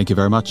Segal, thank you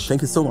very much.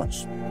 Thank you so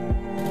much.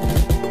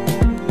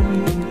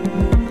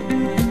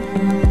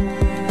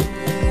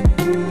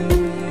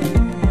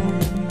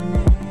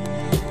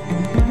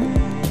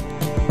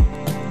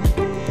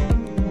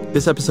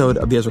 This episode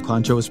of The Ezra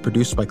Klein Show was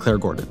produced by Claire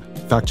Gordon.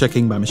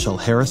 Fact-checking by Michelle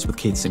Harris with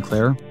Kate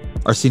Sinclair.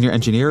 Our senior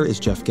engineer is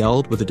Jeff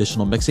Geld with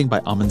additional mixing by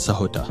Amin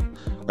Sahota.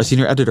 Our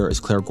senior editor is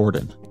Claire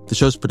Gordon. The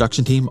show's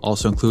production team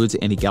also includes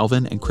Annie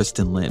Galvin and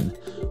Kristen Lynn.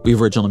 We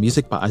have original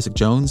music by Isaac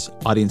Jones,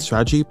 audience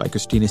strategy by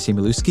Christina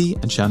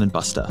Siemielewski and Shannon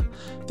Busta.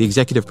 The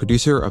executive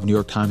producer of New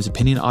York Times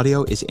Opinion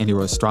Audio is Annie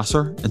Rose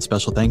Strasser, and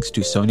special thanks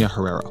to Sonia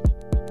Herrero.